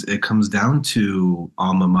oftentimes it comes down to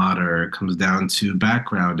alma mater, it comes down to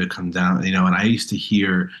background, it comes down, and I used to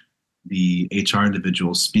hear the HR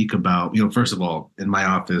individuals speak about, first of all, in my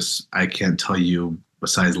office, I can't tell you,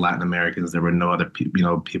 besides Latin Americans, there were no other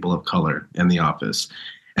people of color in the office.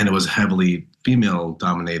 And it was heavily female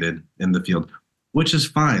dominated in the field, which is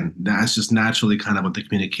fine. That's just naturally kind of what the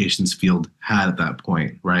communications field had at that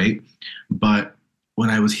point, right? But when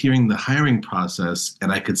I was hearing the hiring process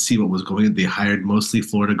and I could see what was going on, they hired mostly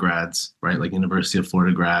Florida grads, right? Like University of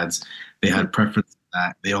Florida grads. They had preference for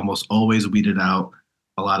that. They almost always weeded out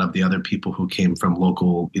a lot of the other people who came from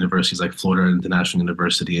local universities like Florida International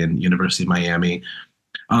University and University of Miami.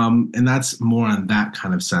 And that's more on that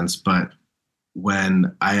kind of sense. But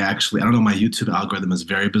when I don't know, my YouTube algorithm is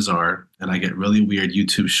very bizarre and I get really weird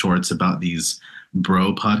YouTube shorts about these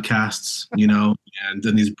bro podcasts, and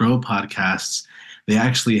in these bro podcasts, they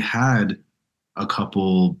actually had a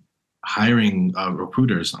couple hiring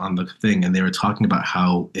recruiters on the thing, and they were talking about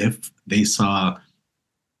how if they saw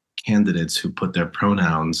candidates who put their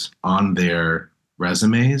pronouns on their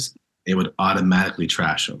resumes, they would automatically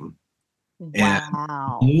trash them.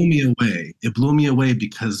 Wow. And it blew me away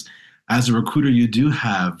because as a recruiter, you do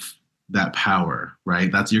have that power,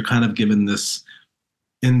 right? You're kind of given this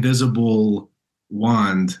invisible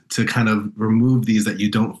wand to kind of remove these that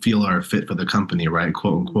you don't feel are fit for the company, right?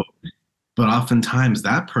 Quote unquote. But oftentimes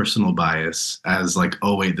that personal bias, as like,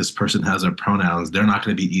 oh wait, this person has their pronouns, they're not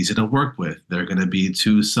going to be easy to work with. They're going to be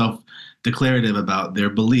too self-declarative about their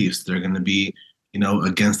beliefs. They're going to be,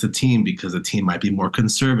 against the team because the team might be more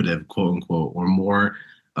conservative, quote unquote, or more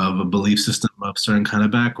of a belief system of certain kind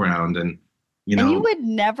of background. And you would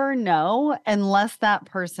never know unless that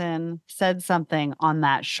person said something on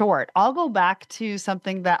that short. I'll go back to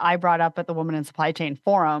something that I brought up at the Women in Supply Chain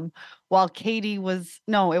Forum while Katie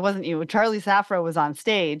no, it wasn't you. Charlie Safra was on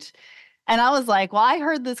stage. And I was like, well, I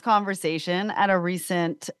heard this conversation at a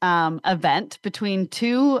recent event between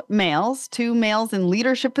two males in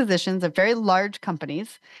leadership positions at very large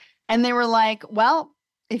companies. And they were like, well,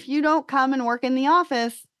 if you don't come and work in the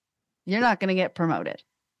office, you're not going to get promoted.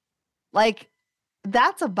 Like,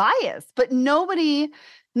 that's a bias, but nobody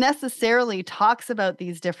necessarily talks about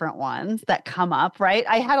these different ones that come up, right?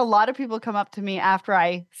 I had a lot of people come up to me after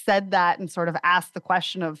I said that and sort of asked the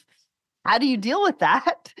question of, how do you deal with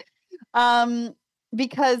that?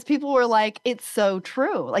 Because people were like, it's so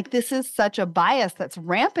true. Like, this is such a bias that's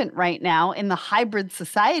rampant right now in the hybrid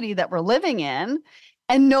society that we're living in,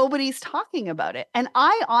 and nobody's talking about it. And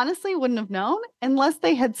I honestly wouldn't have known unless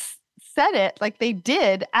they had said it like they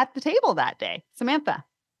did at the table that day. Samantha.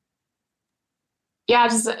 Yeah,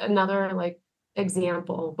 just another like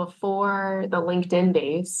example, before the LinkedIn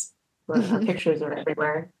days, where our pictures are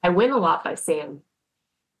everywhere, I win a lot by Sam.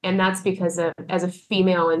 And that's because of, as a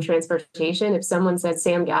female in transportation, if someone said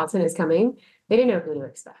Sam Galton is coming, they didn't know who to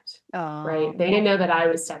expect, right? They didn't know that I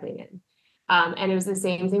was stepping in. And it was the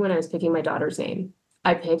same thing when I was picking my daughter's name.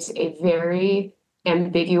 I picked a very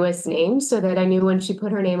ambiguous name so that I knew when she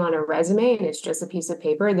put her name on a resume and it's just a piece of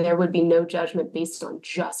paper, there would be no judgment based on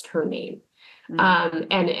just her name. And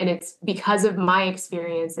it's because of my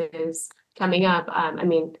experiences coming up. I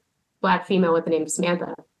mean, Black female with the name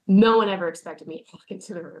Samantha. No one ever expected me to walk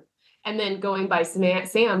into the room. And then going by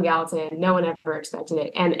Sam Galton, no one ever expected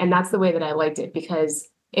it. And that's the way that I liked it, because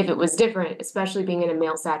if it was different, especially being in a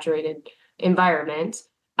male-saturated environment,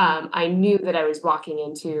 I knew that I was walking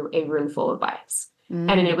into a room full of bias.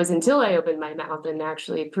 And it was until I opened my mouth and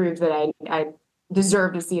actually proved that I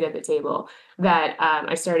deserved a seat at the table that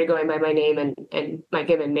I started going by my name and my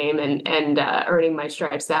given name and earning my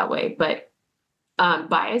stripes that way. But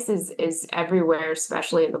bias is everywhere,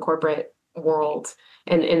 especially in the corporate world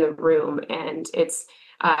and in the room. And it's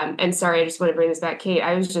and sorry, I just want to bring this back, Kate.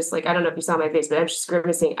 I was just like, I don't know if you saw my face, but I'm just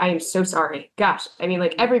grimacing. I am so sorry. Gosh, I mean,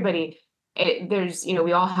 like everybody, there's, you know,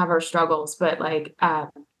 we all have our struggles, but like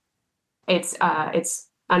it's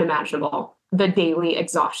unimaginable, the daily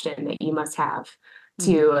exhaustion that you must have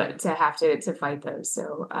to have to fight those.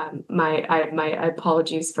 So my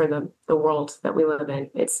apologies for the world that we live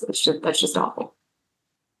in. That's just awful.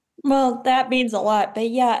 Well, that means a lot.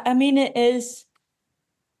 But yeah, I mean, it is,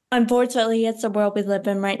 unfortunately, it's the world we live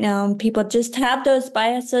in right now. And people just have those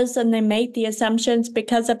biases and they make the assumptions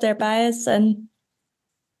because of their bias. And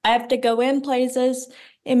I have to go in places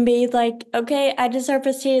and be like, okay, I deserve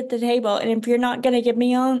a seat at the table. And if you're not going to give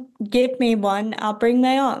me one, I'll bring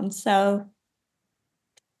my own. So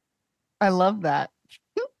I love that.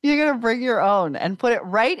 You're going to bring your own and put it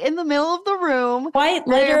right in the middle of the room. Quite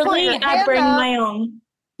literally, I bring my own.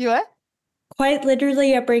 You what? Quite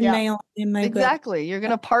literally, I bring my own in my Exactly. You're going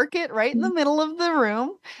to park it right in the middle of the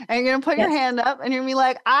room and you're going to put your hand up and you're going to be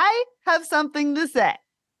like, I have something to say.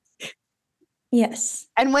 Yes.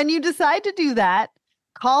 And when you decide to do that,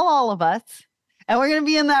 call all of us and we're going to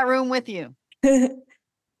be in that room with you. I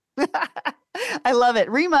love it.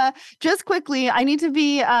 Rima, just quickly, I need to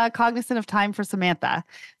be cognizant of time for Samantha.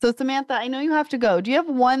 So Samantha, I know you have to go. Do you have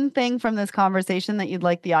one thing from this conversation that you'd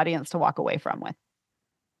like the audience to walk away from with?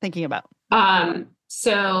 Thinking about?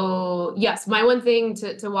 So yes, my one thing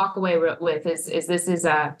to walk away with is this is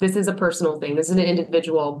a personal thing. This is an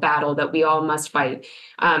individual battle that we all must fight.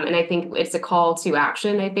 And I think it's a call to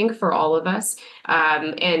action, I think, for all of us.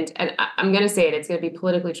 And I'm going to say it, it's going to be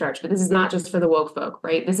politically charged, but this is not just for the woke folk,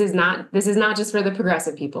 right? This is not just for the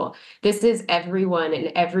progressive people. This is everyone and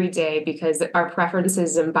every day, because our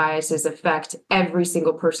preferences and biases affect every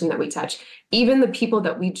single person that we touch, even the people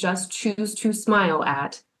that we just choose to smile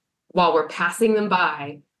at. While we're passing them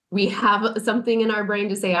by, we have something in our brain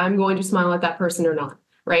to say, I'm going to smile at that person or not,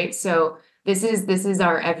 right? So this is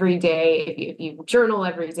our everyday. If you journal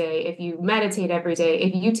every day, if you meditate every day,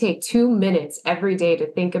 if you take 2 minutes every day to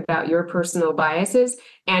think about your personal biases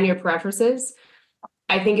and your preferences,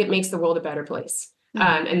 I think it makes the world a better place.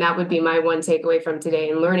 And that would be my one takeaway from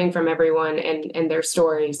today, and learning from everyone and their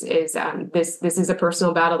stories is this is a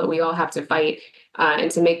personal battle that we all have to fight. And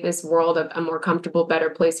to make this world a more comfortable, better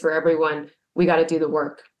place for everyone, we got to do the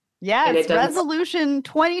work. Yes, Resolution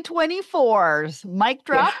 2024's mic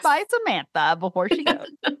drop by Samantha before she goes.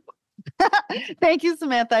 Thank you,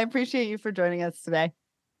 Samantha. I appreciate you for joining us today.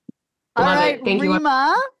 All right,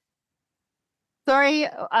 Rima. Sorry,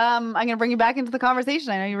 I'm going to bring you back into the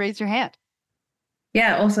conversation. I know you raised your hand.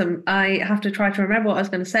 Yeah, awesome. I have to try to remember what I was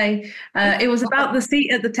going to say. It was about the seat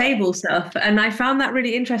at the table stuff, and I found that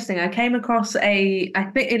really interesting. I came across by a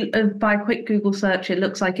quick Google search, it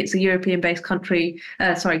looks like it's a European-based company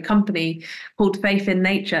called Faith in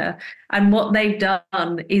Nature. And what they've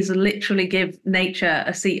done is literally give nature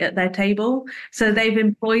a seat at their table. So they've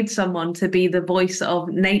employed someone to be the voice of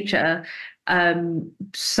nature,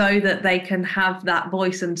 so that they can have that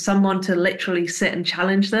voice and someone to literally sit and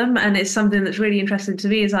challenge them. And it's something that's really interesting to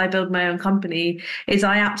me as I build my own company, is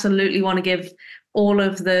I absolutely want to give all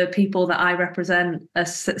of the people that I represent a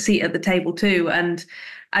seat at the table too. And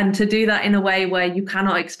to do that in a way where you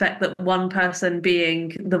cannot expect that one person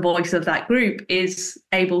being the voice of that group is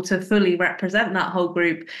able to fully represent that whole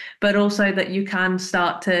group, but also that you can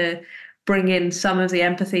start to bring in some of the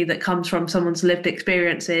empathy that comes from someone's lived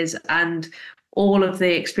experiences and all of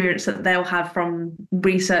the experience that they'll have from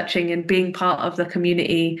researching and being part of the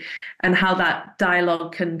community, and how that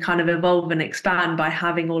dialogue can kind of evolve and expand by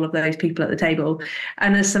having all of those people at the table.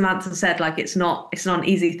 And as Samantha said, like it's not an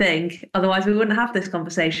easy thing, otherwise we wouldn't have this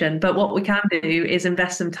conversation. But what we can do is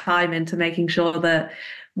invest some time into making sure that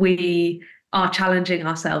we are challenging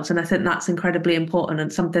ourselves. And I think that's incredibly important,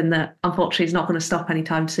 and something that unfortunately is not going to stop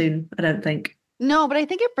anytime soon, I don't think. No, but I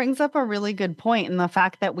think it brings up a really good point in the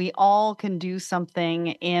fact that we all can do something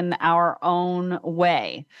in our own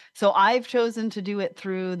way. So I've chosen to do it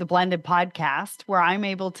through the Blended podcast, where I'm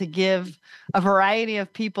able to give a variety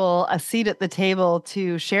of people a seat at the table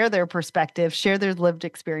to share their perspective, share their lived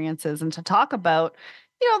experiences, and to talk about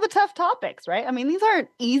the tough topics, right? I mean, these aren't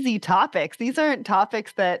easy topics. These aren't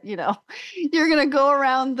topics that, you're going to go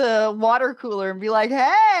around the water cooler and be like,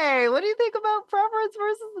 hey, what do you think about preference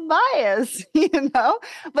versus bias?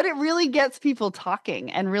 But it really gets people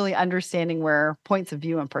talking and really understanding where points of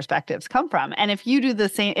view and perspectives come from. And if you do the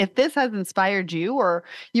same, if this has inspired you, or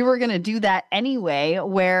you were going to do that anyway,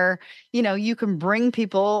 where, you can bring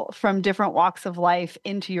people from different walks of life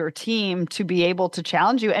into your team to be able to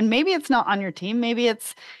challenge you. And maybe it's not on your team. Maybe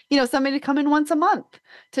it's, somebody to come in once a month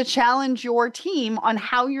to challenge your team on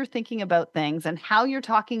how you're thinking about things and how you're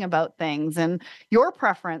talking about things and your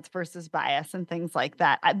preference versus bias and things like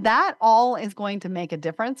that. That all is going to make a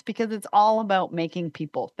difference, because it's all about making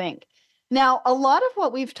people think. Now, a lot of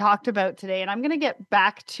what we've talked about today, and I'm going to get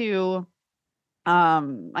back to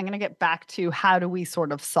how do we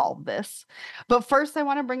sort of solve this. But first, I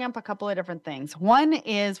want to bring up a couple of different things. One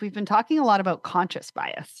is we've been talking a lot about conscious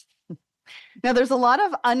bias. Now, there's a lot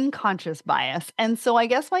of unconscious bias. And so I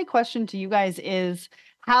guess my question to you guys is,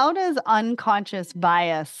 how does unconscious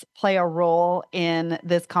bias play a role in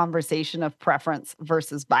this conversation of preference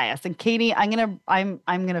versus bias? And Katie, I'm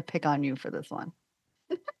gonna pick on you for this one.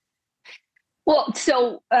 Well,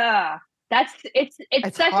 so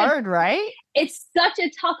it's such hard, right? It's such a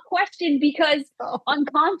tough question, because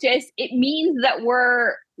unconscious, it means that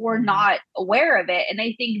we're not aware of it. And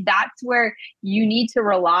I think that's where you need to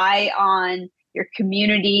rely on your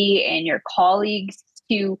community and your colleagues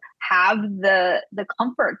to have the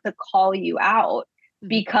comfort to call you out,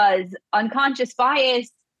 because unconscious bias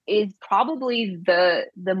is probably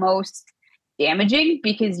the most damaging,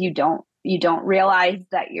 because you don't realize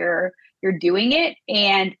that you're doing it,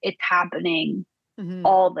 and it's happening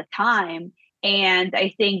all the time. And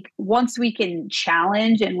I think once we can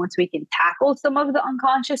challenge and once we can tackle some of the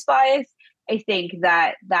unconscious bias, I think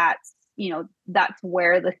that's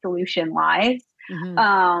where the solution lies.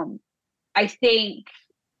 I think,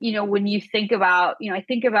 when you think about, I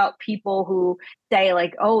think about people who say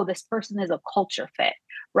like, oh, this person is a culture fit,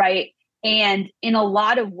 right? And in a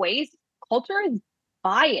lot of ways, culture is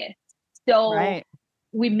biased. So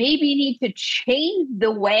we maybe need to change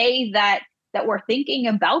the way that we're thinking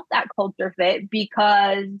about that culture fit,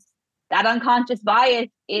 because that unconscious bias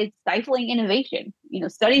is stifling innovation.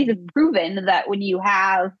 Studies have proven that when you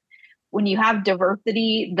have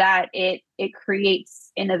diversity, that it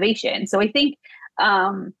creates innovation. So I think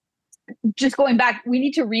just going back, we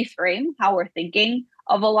need to reframe how we're thinking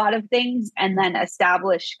of a lot of things, and then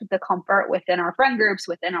establish the comfort within our friend groups,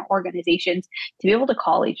 within our organizations, to be able to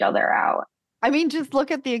call each other out. I mean, just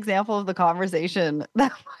look at the example of the conversation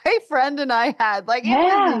that my friend and I had. Like, it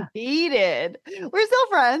was heated. We're still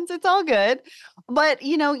friends. It's all good. But,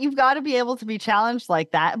 you've got to be able to be challenged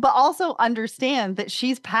like that, but also understand that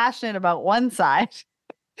she's passionate about one side,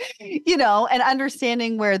 and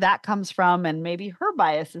understanding where that comes from, and maybe her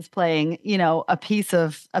bias is playing, a piece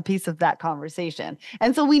of that conversation.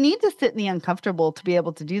 And so we need to sit in the uncomfortable to be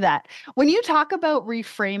able to do that. When you talk about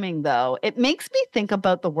reframing, though, it makes me think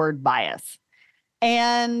about the word bias.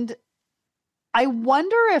 And I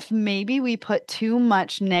wonder if maybe we put too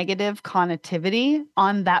much negative connotivity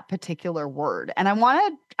on that particular word. And I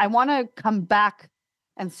want to come back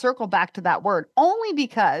and circle back to that word, only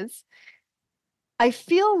because I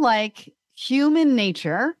feel like human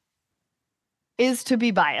nature is to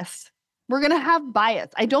be biased. We're going to have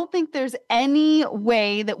bias. I don't think there's any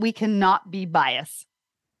way that we cannot be biased,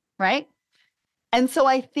 right? And so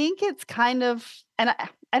I think it's kind of, and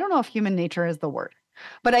I don't know if human nature is the word,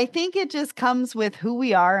 but I think it just comes with who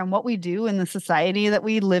we are and what we do in the society that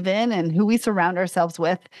we live in and who we surround ourselves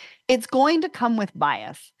with. It's going to come with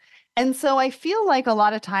bias. And so I feel like a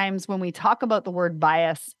lot of times when we talk about the word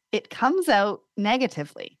bias, it comes out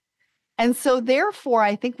negatively. And so therefore,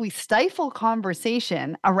 I think we stifle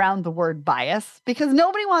conversation around the word bias, because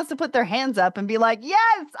nobody wants to put their hands up and be like,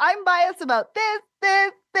 yes, I'm biased about this.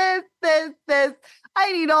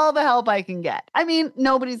 I need all the help I can get. I mean,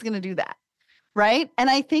 nobody's going to do that. right? And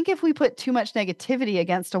I think if we put too much negativity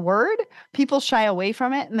against a word, people shy away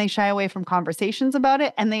from it, and they shy away from conversations about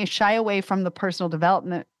it, and they shy away from the personal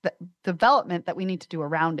development that we need to do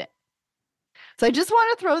around it. So I just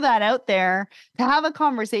want to throw that out there to have a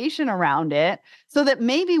conversation around it so that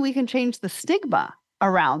maybe we can change the stigma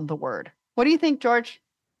around the word. What do you think, George?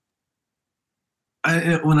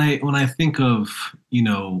 When I think of,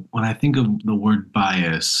 when I think of the word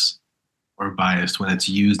bias or biased, when it's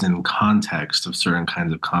used in context of certain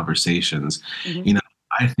kinds of conversations,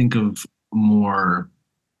 I think of more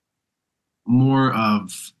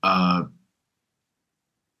of,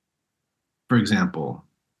 for example,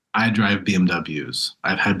 I drive BMWs.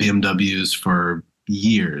 I've had BMWs for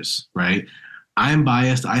years, right? I'm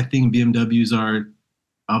biased. I think BMWs are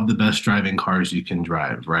of the best driving cars you can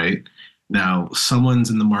drive, right? Now, someone's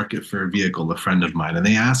in the market for a vehicle, a friend of mine, and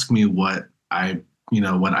they ask me what I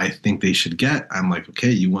think they should get. I'm like,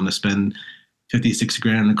 okay, you want to spend 50, 60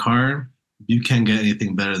 grand in a car? You can't get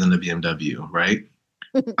anything better than a BMW, right?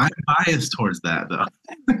 I'm biased towards that, though.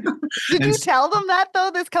 Did you tell them that,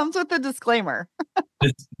 though? This comes with a disclaimer.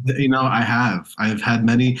 I have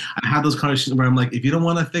those conversations where I'm like, if you don't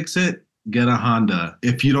want to fix it, get a Honda.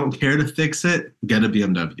 If you don't care to fix it, get a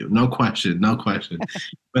BMW. No question.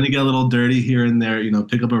 When you get a little dirty here and there,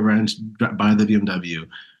 pick up a wrench, buy the BMW.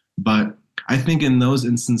 But I think in those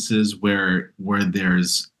instances where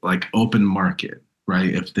there's like open market,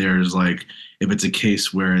 right? If it's a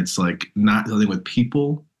case where it's like not dealing with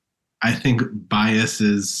people, I think bias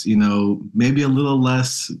is, maybe a little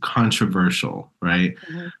less controversial, right?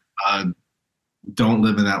 Don't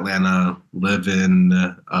live in Atlanta, live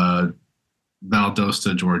in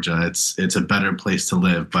Valdosta, Georgia. It's a better place to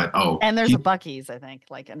live. But and there's a Buc-ee's, I think,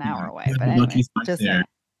 like an hour away. But anyway, just there.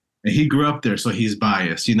 And he grew up there, so he's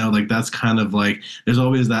biased. Like that's kind of like there's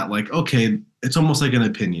always that like, okay, it's almost like an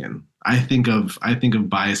opinion. I think of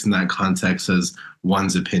bias in that context as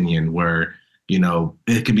one's opinion, where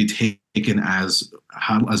it can be taken as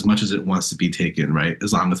much as it wants to be taken, right?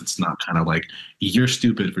 As long as it's not kind of like you're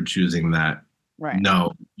stupid for choosing that. Right.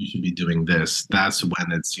 No, you should be doing this. That's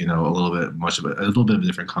when it's a little bit of a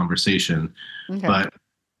different conversation. Okay. But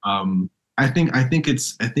I think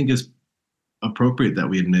it's appropriate that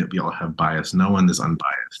we admit we all have bias. No one is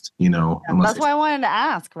unbiased, That's why I wanted to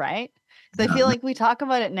ask, right? Because I feel like we talk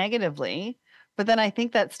about it negatively, but then I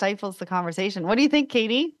think that stifles the conversation. What do you think,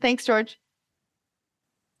 Katie? Thanks, George.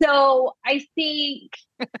 So I think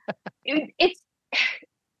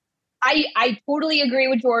I totally agree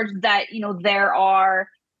with George that,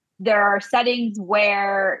 there are settings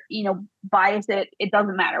where, bias it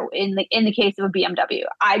doesn't matter. In the case of a BMW,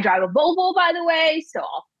 I drive a Volvo, by the way, so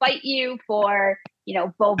I'll fight you for,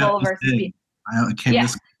 Volvo versus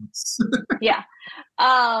yeah.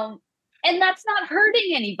 And that's not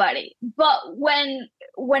hurting anybody. But when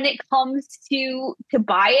it comes to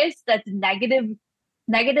bias that's negatively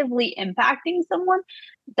impacting someone,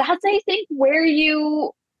 that's, I think, where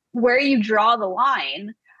you draw the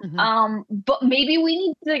line. But maybe we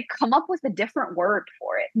need to come up with a different word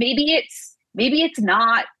for it. Maybe it's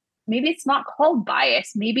not called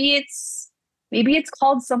bias. Maybe it's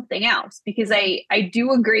called something else, because I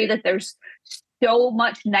do agree that there's so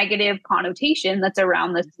much negative connotation that's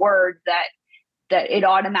around this word that it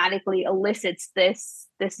automatically elicits this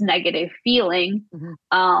negative feeling.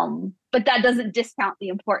 But that doesn't discount the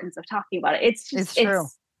importance of talking about it. It's true.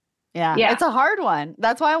 Yeah, it's a hard one.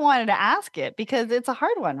 That's why I wanted to ask it, because it's a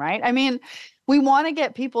hard one, right? I mean, we want to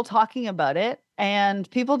get people talking about it, and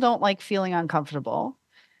people don't like feeling uncomfortable.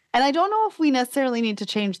 And I don't know if we necessarily need to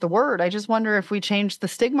change the word. I just wonder if we change the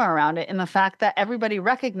stigma around it, in the fact that everybody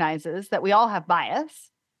recognizes that we all have bias.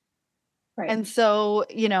 Right. And so,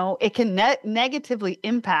 it can negatively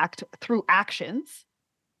impact through actions,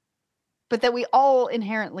 but that we all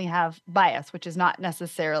inherently have bias, which is not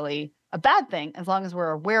necessarily a bad thing, as long as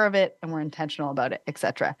we're aware of it and we're intentional about it,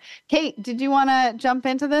 etc. Kate, did you want to jump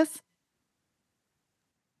into this?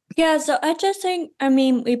 Yeah, so I just think,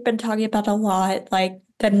 we've been talking about a lot, like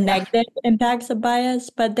the negative impacts of bias,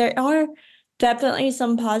 but there are definitely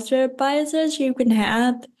some positive biases you can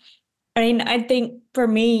have. I think for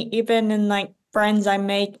me, even in like friends I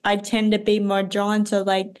make, I tend to be more drawn to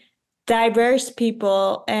like diverse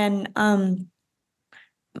people and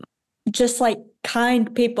just like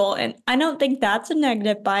kind people. And I don't think that's a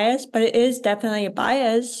negative bias, but it is definitely a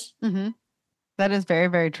bias. That is very,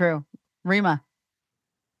 very true. Rima.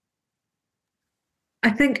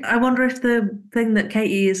 I wonder if the thing that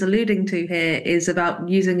Katie is alluding to here is about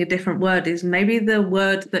using a different word, is maybe the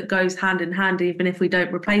word that goes hand in hand, even if we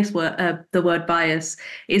don't replace the word bias,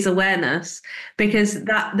 is awareness, because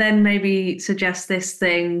that then maybe suggests this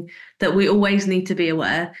thing that we always need to be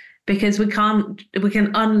aware, because we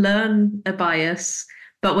can unlearn a bias,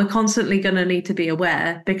 but we're constantly going to need to be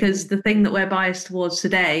aware, because the thing that we're biased towards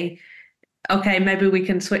today, okay, maybe we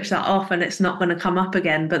can switch that off and it's not going to come up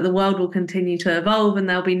again, but the world will continue to evolve and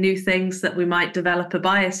there'll be new things that we might develop a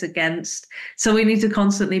bias against. So we need to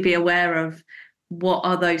constantly be aware of what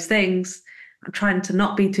are those things. I'm trying to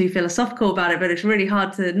not be too philosophical about it, but it's really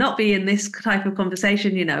hard to not be in this type of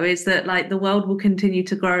conversation, is that like the world will continue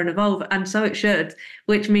to grow and evolve, and so it should,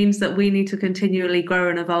 which means that we need to continually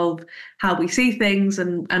grow and evolve how we see things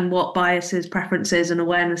and what biases, preferences and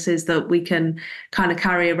awarenesses that we can kind of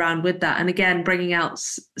carry around with that. And again, bringing out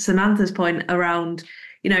Samantha's point around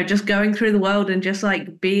just going through the world and just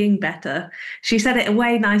like being better. She said it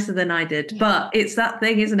way nicer than I did, but it's that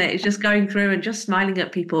thing, isn't it? It's just going through and just smiling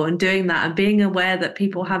at people and doing that and being aware that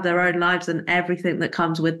people have their own lives and everything that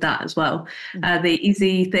comes with that as well. The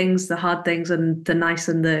easy things, the hard things, and the nice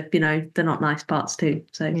and the not nice parts too.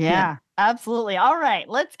 So yeah. Absolutely. All right,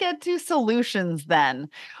 let's get to solutions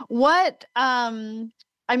then. What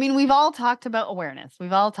we've all talked about awareness.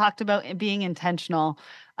 We've all talked about being intentional.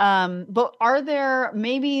 But are there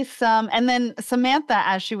maybe some, and then Samantha,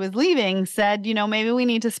 as she was leaving, said, maybe we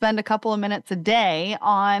need to spend a couple of minutes a day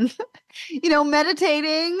on,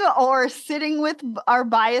 meditating or sitting with our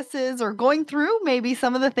biases or going through maybe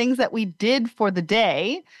some of the things that we did for the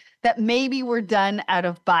day that maybe were done out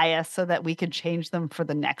of bias so that we could change them for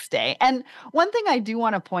the next day. And one thing I do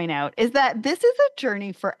want to point out is that this is a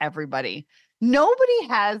journey for everybody. Nobody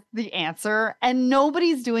has the answer and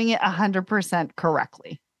nobody's doing it 100%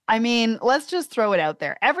 correctly. I mean, let's just throw it out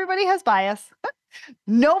there. Everybody has bias.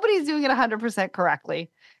 Nobody's doing it 100%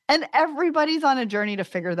 correctly. And everybody's on a journey to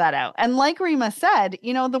figure that out. And like Rima said,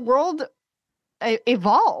 the world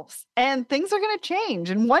evolves and things are going to change.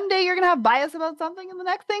 And one day you're going to have bias about something, and the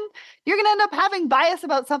next thing you're going to end up having bias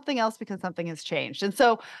about something else because something has changed. And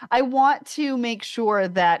so I want to make sure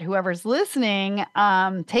that whoever's listening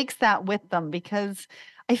takes that with them, because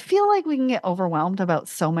I feel like we can get overwhelmed about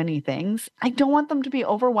so many things. I don't want them to be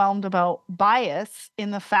overwhelmed about bias in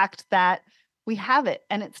the fact that we have it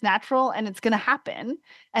and it's natural and it's going to happen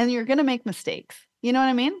and you're going to make mistakes. You know what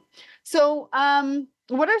I mean? So,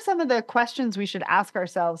 what are some of the questions we should ask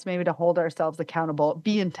ourselves, maybe to hold ourselves accountable?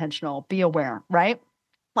 Be intentional, be aware, right?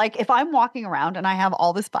 Like if I'm walking around and I have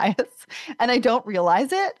all this bias and I don't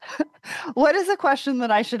realize it, what is a question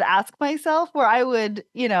that I should ask myself where I would,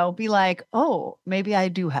 be like, oh, maybe I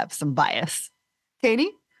do have some bias?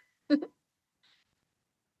 Katie?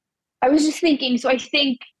 I was just thinking, so I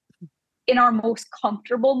think in our most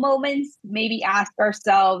comfortable moments, maybe ask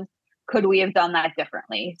ourselves, could we have done that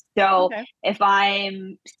differently? So if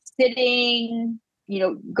I'm sitting,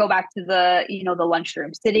 go back to the, the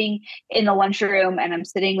lunchroom, sitting in the lunchroom and I'm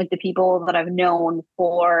sitting with the people that I've known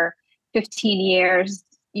for 15 years,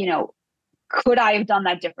 could I have done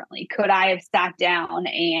that differently? Could I have sat down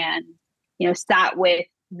and, sat with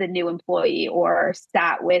the new employee or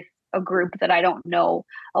sat with a group that I don't know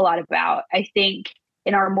a lot about? I think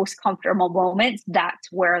in our most comfortable moments,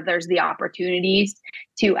 that's where there's the opportunities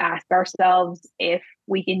to ask ourselves if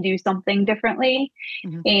we can do something differently.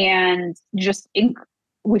 And just,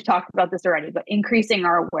 we've talked about this already, but increasing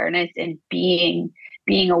our awareness and being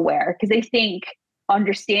aware. Because I think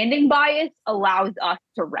understanding bias allows us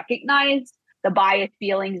to recognize the bias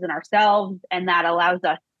feelings in ourselves, and that allows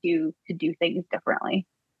us to do things differently.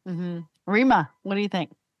 Rima, what do you think?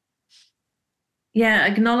 Yeah,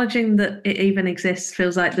 acknowledging that it even exists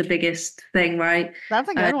feels like the biggest thing, right? That's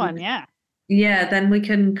a good one, yeah. Yeah, then we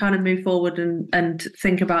can kind of move forward and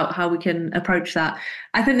think about how we can approach that.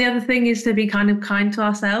 I think the other thing is to be kind of kind to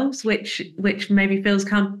ourselves, which maybe feels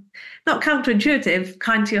not counterintuitive.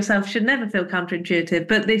 Kind to yourself should never feel counterintuitive,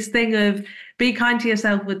 but this thing of be kind to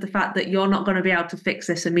yourself with the fact that you're not going to be able to fix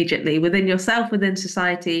this immediately within yourself, within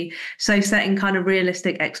society. So setting kind of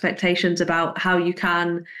realistic expectations about how you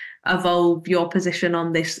can evolve your position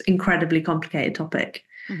on this incredibly complicated topic.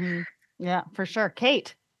 Yeah, for sure.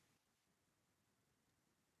 Kate?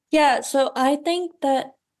 Yeah, so I think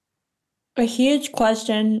that a huge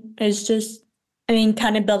question is just,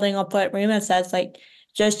 kind of building up what Rima says, like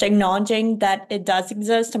just acknowledging that it does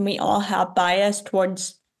exist and we all have bias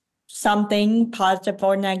towards something positive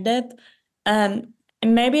or negative. And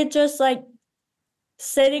maybe just like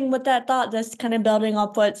sitting with that thought, that's kind of building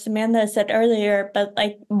off what Samantha said earlier, but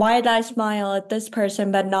like, why did I smile at this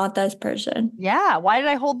person, but not this person? Yeah. Why did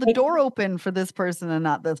I hold the door open for this person and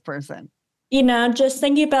not this person? Just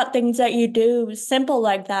thinking about things that you do simple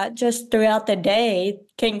like that just throughout the day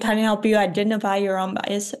can kind of help you identify your own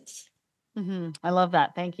biases. I love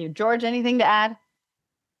that. Thank you. George, anything to add?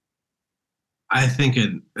 I think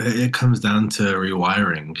it comes down to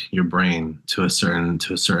rewiring your brain to a certain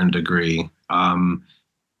degree.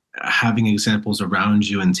 Having examples around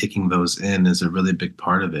you and taking those in is a really big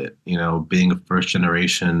part of it. Being a first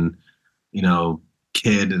generation,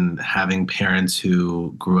 kid and having parents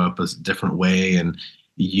who grew up a different way, and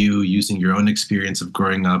you using your own experience of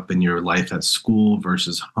growing up in your life at school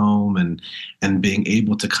versus home, and being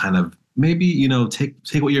able to kind of maybe take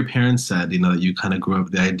what your parents said, that you kind of grew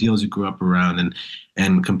up, the ideals you grew up around,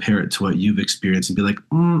 and compare it to what you've experienced and be like,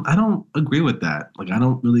 I don't agree with that. Like, I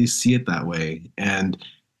don't really see it that way. And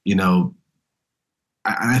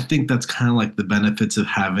I think that's kind of like the benefits of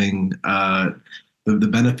having the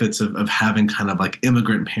benefits of having kind of like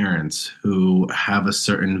immigrant parents who have a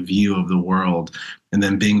certain view of the world, and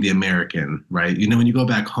then being the American, right? When you go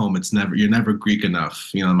back home, you're never Greek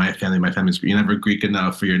enough. My family's, you're never Greek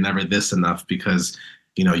enough, or you're never this enough because,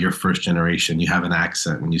 you're first generation, you have an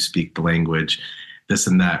accent when you speak the language, this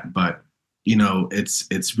and that. But,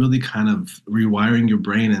 it's really kind of rewiring your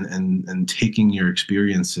brain and taking your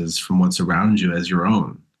experiences from what's around you as your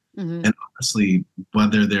own. And honestly,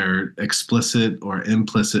 whether they're explicit or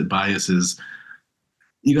implicit biases,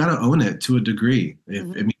 you got to own it to a degree.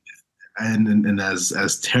 And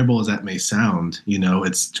as terrible as that may sound,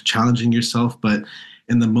 it's challenging yourself. But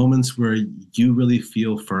in the moments where you really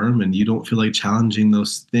feel firm and you don't feel like challenging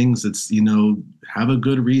those things, it's, have a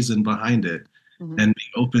good reason behind it, and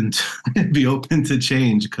be open to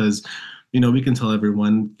change, because, we can tell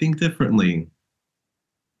everyone, think differently.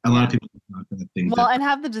 A lot of people are not going to think. Well, and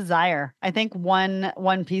have the desire. I think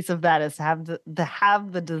one piece of that is to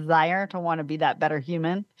have the desire to want to be that better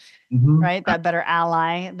human, right? That better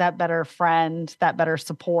ally, that better friend, that better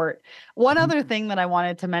support. One other thing that I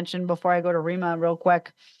wanted to mention before I go to Rima real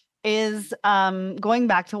quick is going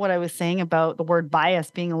back to what I was saying about the word bias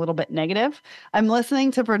being a little bit negative. I'm listening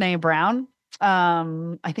to Brene Brown.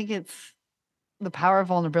 I think it's The Power of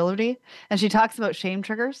Vulnerability, and she talks about shame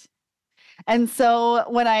triggers. And so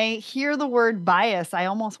when I hear the word bias, I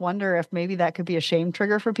almost wonder if maybe that could be a shame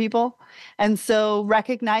trigger for people. And so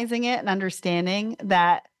recognizing it and understanding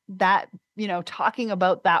that, talking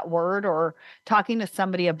about that word or talking to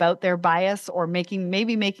somebody about their bias, or making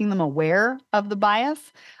them aware of the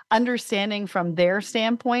bias, understanding from their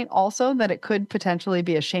standpoint also that it could potentially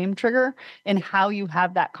be a shame trigger in how you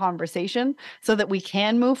have that conversation, so that we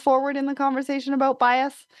can move forward in the conversation about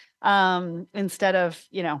bias, instead of,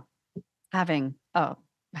 having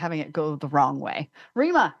it go the wrong way.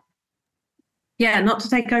 Rima. Yeah, not to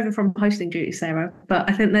take over from hosting duty, Sarah, but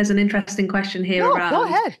I think there's an interesting question here around. Go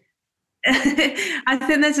ahead. I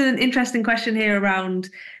think there's an interesting question here around,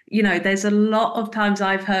 there's a lot of times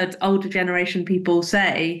I've heard older generation people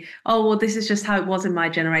say, oh, well, this is just how it was in my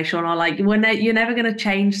generation. Or like, you're never going to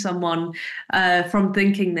change someone from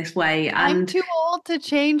thinking this way. And I'm too old to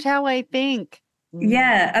change how I think.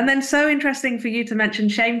 Yeah. And then so interesting for you to mention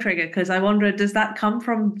shame trigger, because I wonder, does that come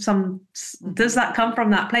from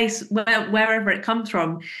that place, wherever it comes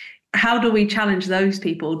from? How do we challenge those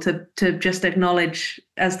people to just acknowledge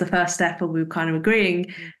as the first step, and we're kind of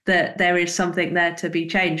agreeing that there is something there to be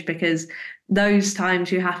changed? Because those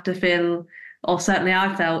times you have to feel, or certainly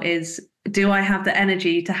I felt, is, do I have the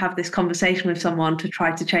energy to have this conversation with someone to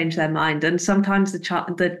try to change their mind? And sometimes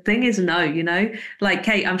the thing is no, like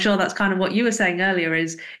Kate, I'm sure that's kind of what you were saying earlier,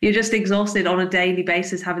 is you're just exhausted on a daily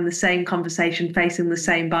basis, having the same conversation, facing the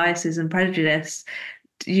same biases and prejudice.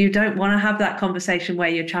 You don't want to have that conversation where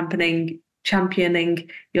you're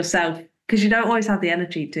championing yourself, because you don't always have the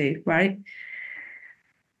energy to, right?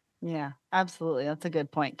 Yeah, absolutely. That's a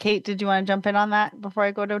good point. Kate, did you want to jump in on that before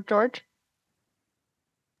I go to George?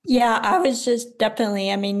 Yeah, I was just definitely,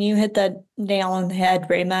 you hit the nail on the head,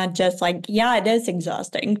 Rima. Just like, yeah, it is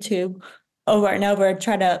exhausting to over and over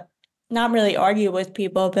try to not really argue with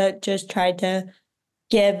people, but just try to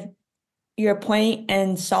give your point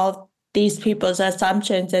and solve these people's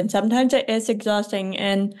assumptions. And sometimes it is exhausting.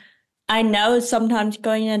 And I know sometimes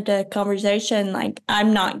going into conversation, like,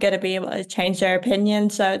 I'm not going to be able to change their opinion.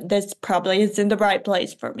 So this probably isn't the right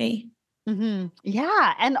place for me.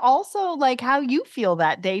 Yeah. And also like how you feel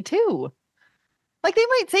that day too. Like they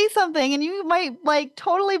might say something and you might like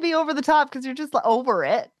totally be over the top because you're just over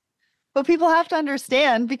it. But people have to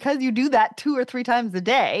understand, because you do that 2 or 3 times a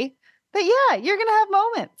day, that yeah, you're going to have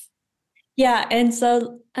moments. Yeah, and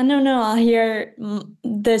so I don't know, I'll hear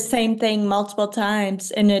the same thing multiple times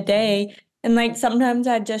in a day. And like sometimes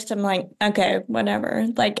I just am like, okay, whatever.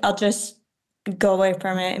 Like I'll just go away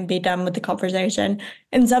from it and be done with the conversation.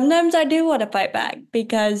 And sometimes I do want to fight back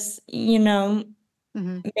because, maybe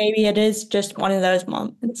it is just one of those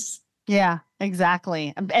moments. Yeah,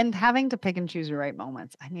 exactly. And having to pick and choose your right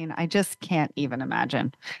moments. I mean, I just can't even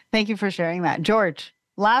imagine. Thank you for sharing that. George,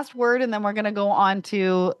 last word, and then we're going to go on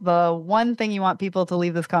to the one thing you want people to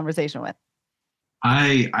leave this conversation with.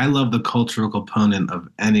 I love the cultural component of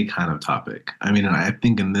any kind of topic. I mean, and I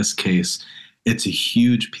think in this case, it's a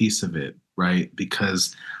huge piece of it, right?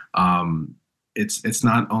 Because um, it's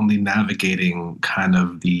not only navigating kind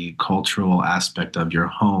of the cultural aspect of your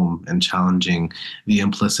home and challenging the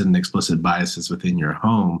implicit and explicit biases within your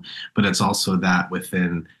home, but it's also that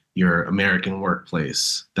within your American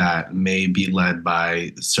workplace that may be led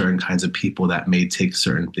by certain kinds of people that may take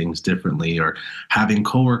certain things differently, or having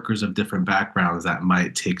coworkers of different backgrounds that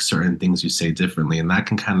might take certain things you say differently. And that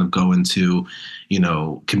can kind of go into,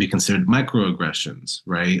 can be considered microaggressions,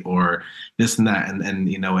 right? Or this and that.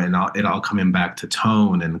 It all coming back to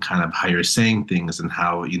tone and kind of how you're saying things and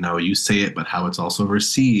how, you say it, but how it's also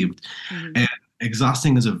received. Mm-hmm. And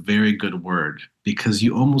exhausting is a very good word because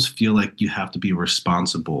you almost feel like you have to be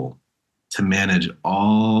responsible to manage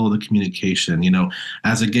all the communication.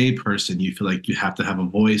 As a gay person, you feel like you have to have a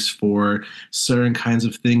voice for certain kinds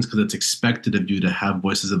of things because it's expected of you to have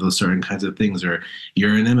voices of those certain kinds of things. Or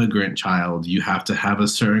you're an immigrant child, you have to have a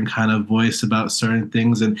certain kind of voice about certain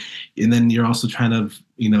things. And then you're also trying to,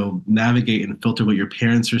 navigate and filter what your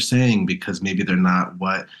parents are saying because maybe they're not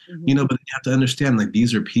what, but you have to understand like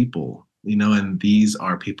these are people. And these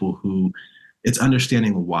are people who it's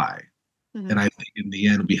understanding why. Mm-hmm. And I think in the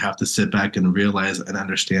end, we have to sit back and realize and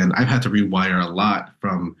understand. I've had to rewire a lot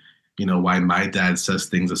from, why my dad says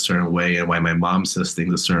things a certain way and why my mom says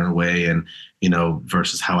things a certain way. And,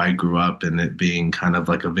 versus how I grew up and it being kind of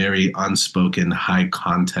like a very unspoken, high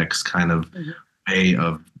context kind of way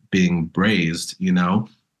of being raised,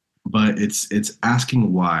 But it's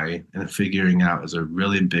asking why and figuring out is a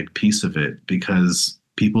really big piece of it because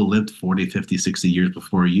people lived 40, 50, 60 years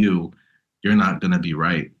before you're not going to be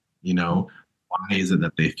right. Why is it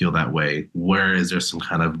that they feel that way? Where is there some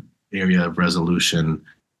kind of area of resolution?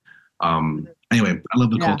 Anyway, I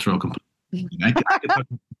love the cultural component.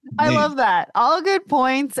 I love that. All good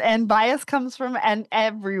points, and bias comes from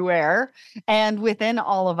everywhere and within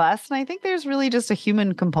all of us. And I think there's really just a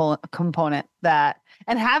human component that,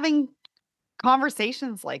 and having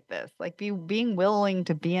conversations like this, like being willing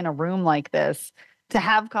to be in a room like this, to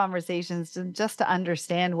have conversations, just to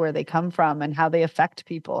understand where they come from and how they affect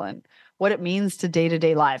people and what it means to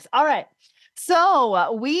day-to-day lives. All right.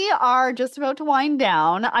 So we are just about to wind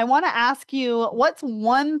down. I want to ask you, what's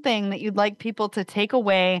one thing that you'd like people to take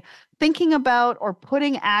away, thinking about, or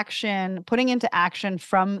putting into action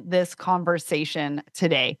from this conversation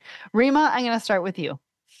today? Rima, I'm going to start with you.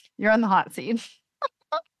 You're on the hot seat.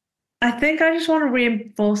 I think I just want to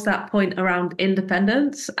reinforce that point around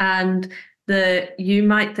independence and that you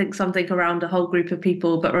might think something around a whole group of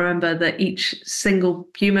people, but remember that each single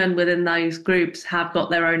human within those groups have got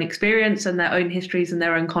their own experience and their own histories and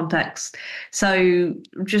their own context. So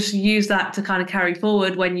just use that to kind of carry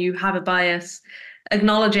forward when you have a bias,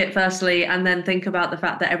 acknowledge it firstly, and then think about the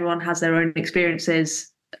fact that everyone has their own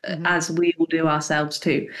experiences as we will do ourselves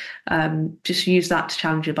too. Just use that to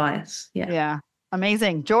challenge your bias. Yeah.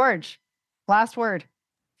 Amazing. George, last word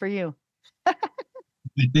for you.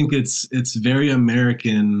 I think it's very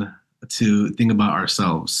American to think about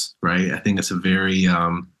ourselves, right? I think it's a very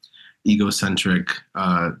egocentric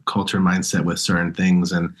culture mindset with certain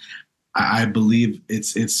things. And I believe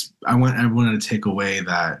I want everyone to take away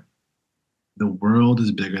that the world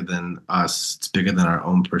is bigger than us. It's bigger than our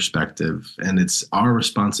own perspective. And it's our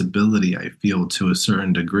responsibility, I feel, to a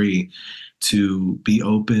certain degree, to be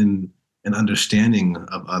open and understanding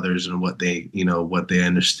of others and what they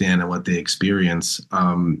understand and what they experience.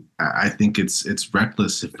 I think it's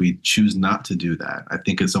reckless if we choose not to do that. I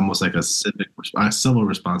think it's almost like a civil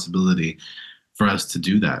responsibility for us to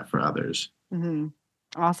do that for others. Mm-hmm.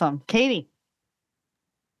 Awesome. Katie.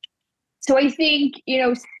 So I think,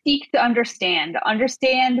 seek to understand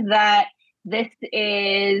that this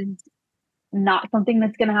is not something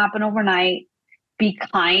that's going to happen overnight. Be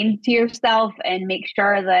kind to yourself and make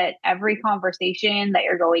sure that every conversation that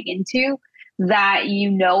you're going into, that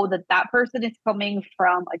that person is coming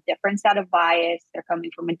from a different set of bias. They're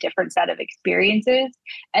coming from a different set of experiences.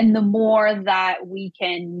 And the more that we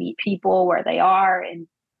can meet people where they are and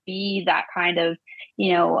be that kind of,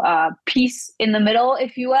 peace in the middle,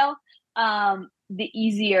 if you will, the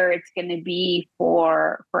easier it's going to be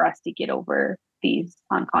for us to get over these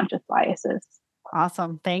unconscious biases.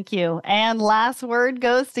 Awesome. Thank you. And last word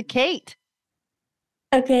goes to Kate.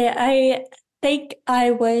 Okay, I think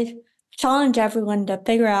I would challenge everyone to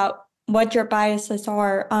figure out what your biases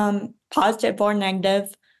are, positive or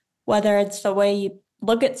negative, whether it's the way you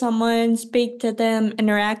look at someone, speak to them,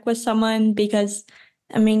 interact with someone, because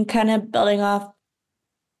I mean, kind of building off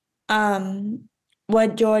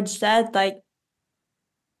what George said, like,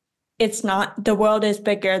 it's not, the world is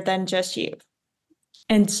bigger than just you.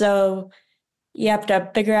 And so you have to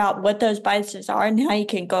figure out what those biases are and how you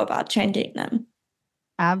can go about changing them.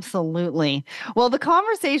 Absolutely. Well, the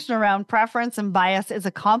conversation around preference and bias is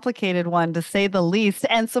a complicated one, to say the least,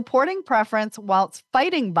 and supporting preference whilst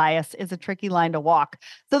fighting bias is a tricky line to walk.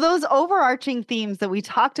 So those overarching themes that we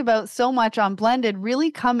talked about so much on Blended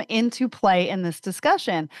really come into play in this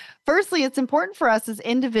discussion. Firstly, it's important for us as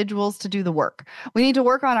individuals to do the work. We need to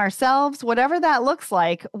work on ourselves, whatever that looks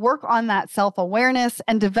like, work on that self-awareness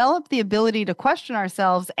and develop the ability to question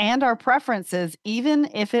ourselves and our preferences, even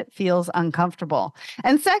if it feels uncomfortable.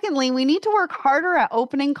 And secondly, we need to work harder at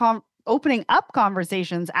opening up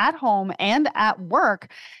conversations at home and at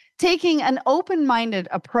work. Taking an open-minded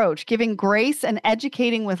approach, giving grace and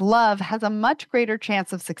educating with love has a much greater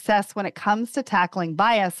chance of success when it comes to tackling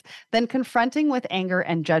bias than confronting with anger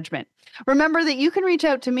and judgment. Remember that you can reach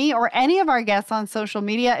out to me or any of our guests on social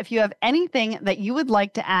media if you have anything that you would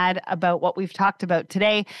like to add about what we've talked about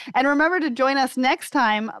today. And remember to join us next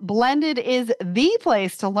time. Blended is the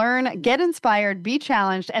place to learn, get inspired, be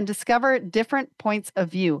challenged, and discover different points of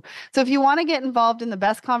view. So if you want to get involved in the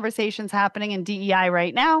best conversations happening in DEI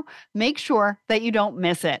right now, make sure that you don't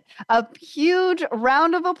miss it. A huge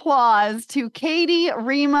round of applause to Katie,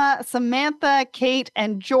 Rima, Samantha, Kate,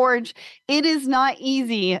 and George. It is not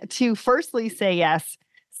easy to firstly say yes,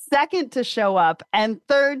 second to show up, and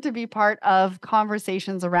third to be part of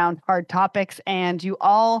conversations around hard topics. And you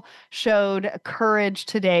all showed courage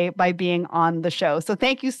today by being on the show. So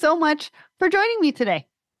thank you so much for joining me today.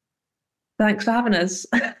 Thanks for having us.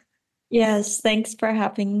 Yes, thanks for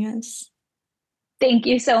having us. Thank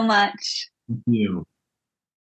you so much. Thank you.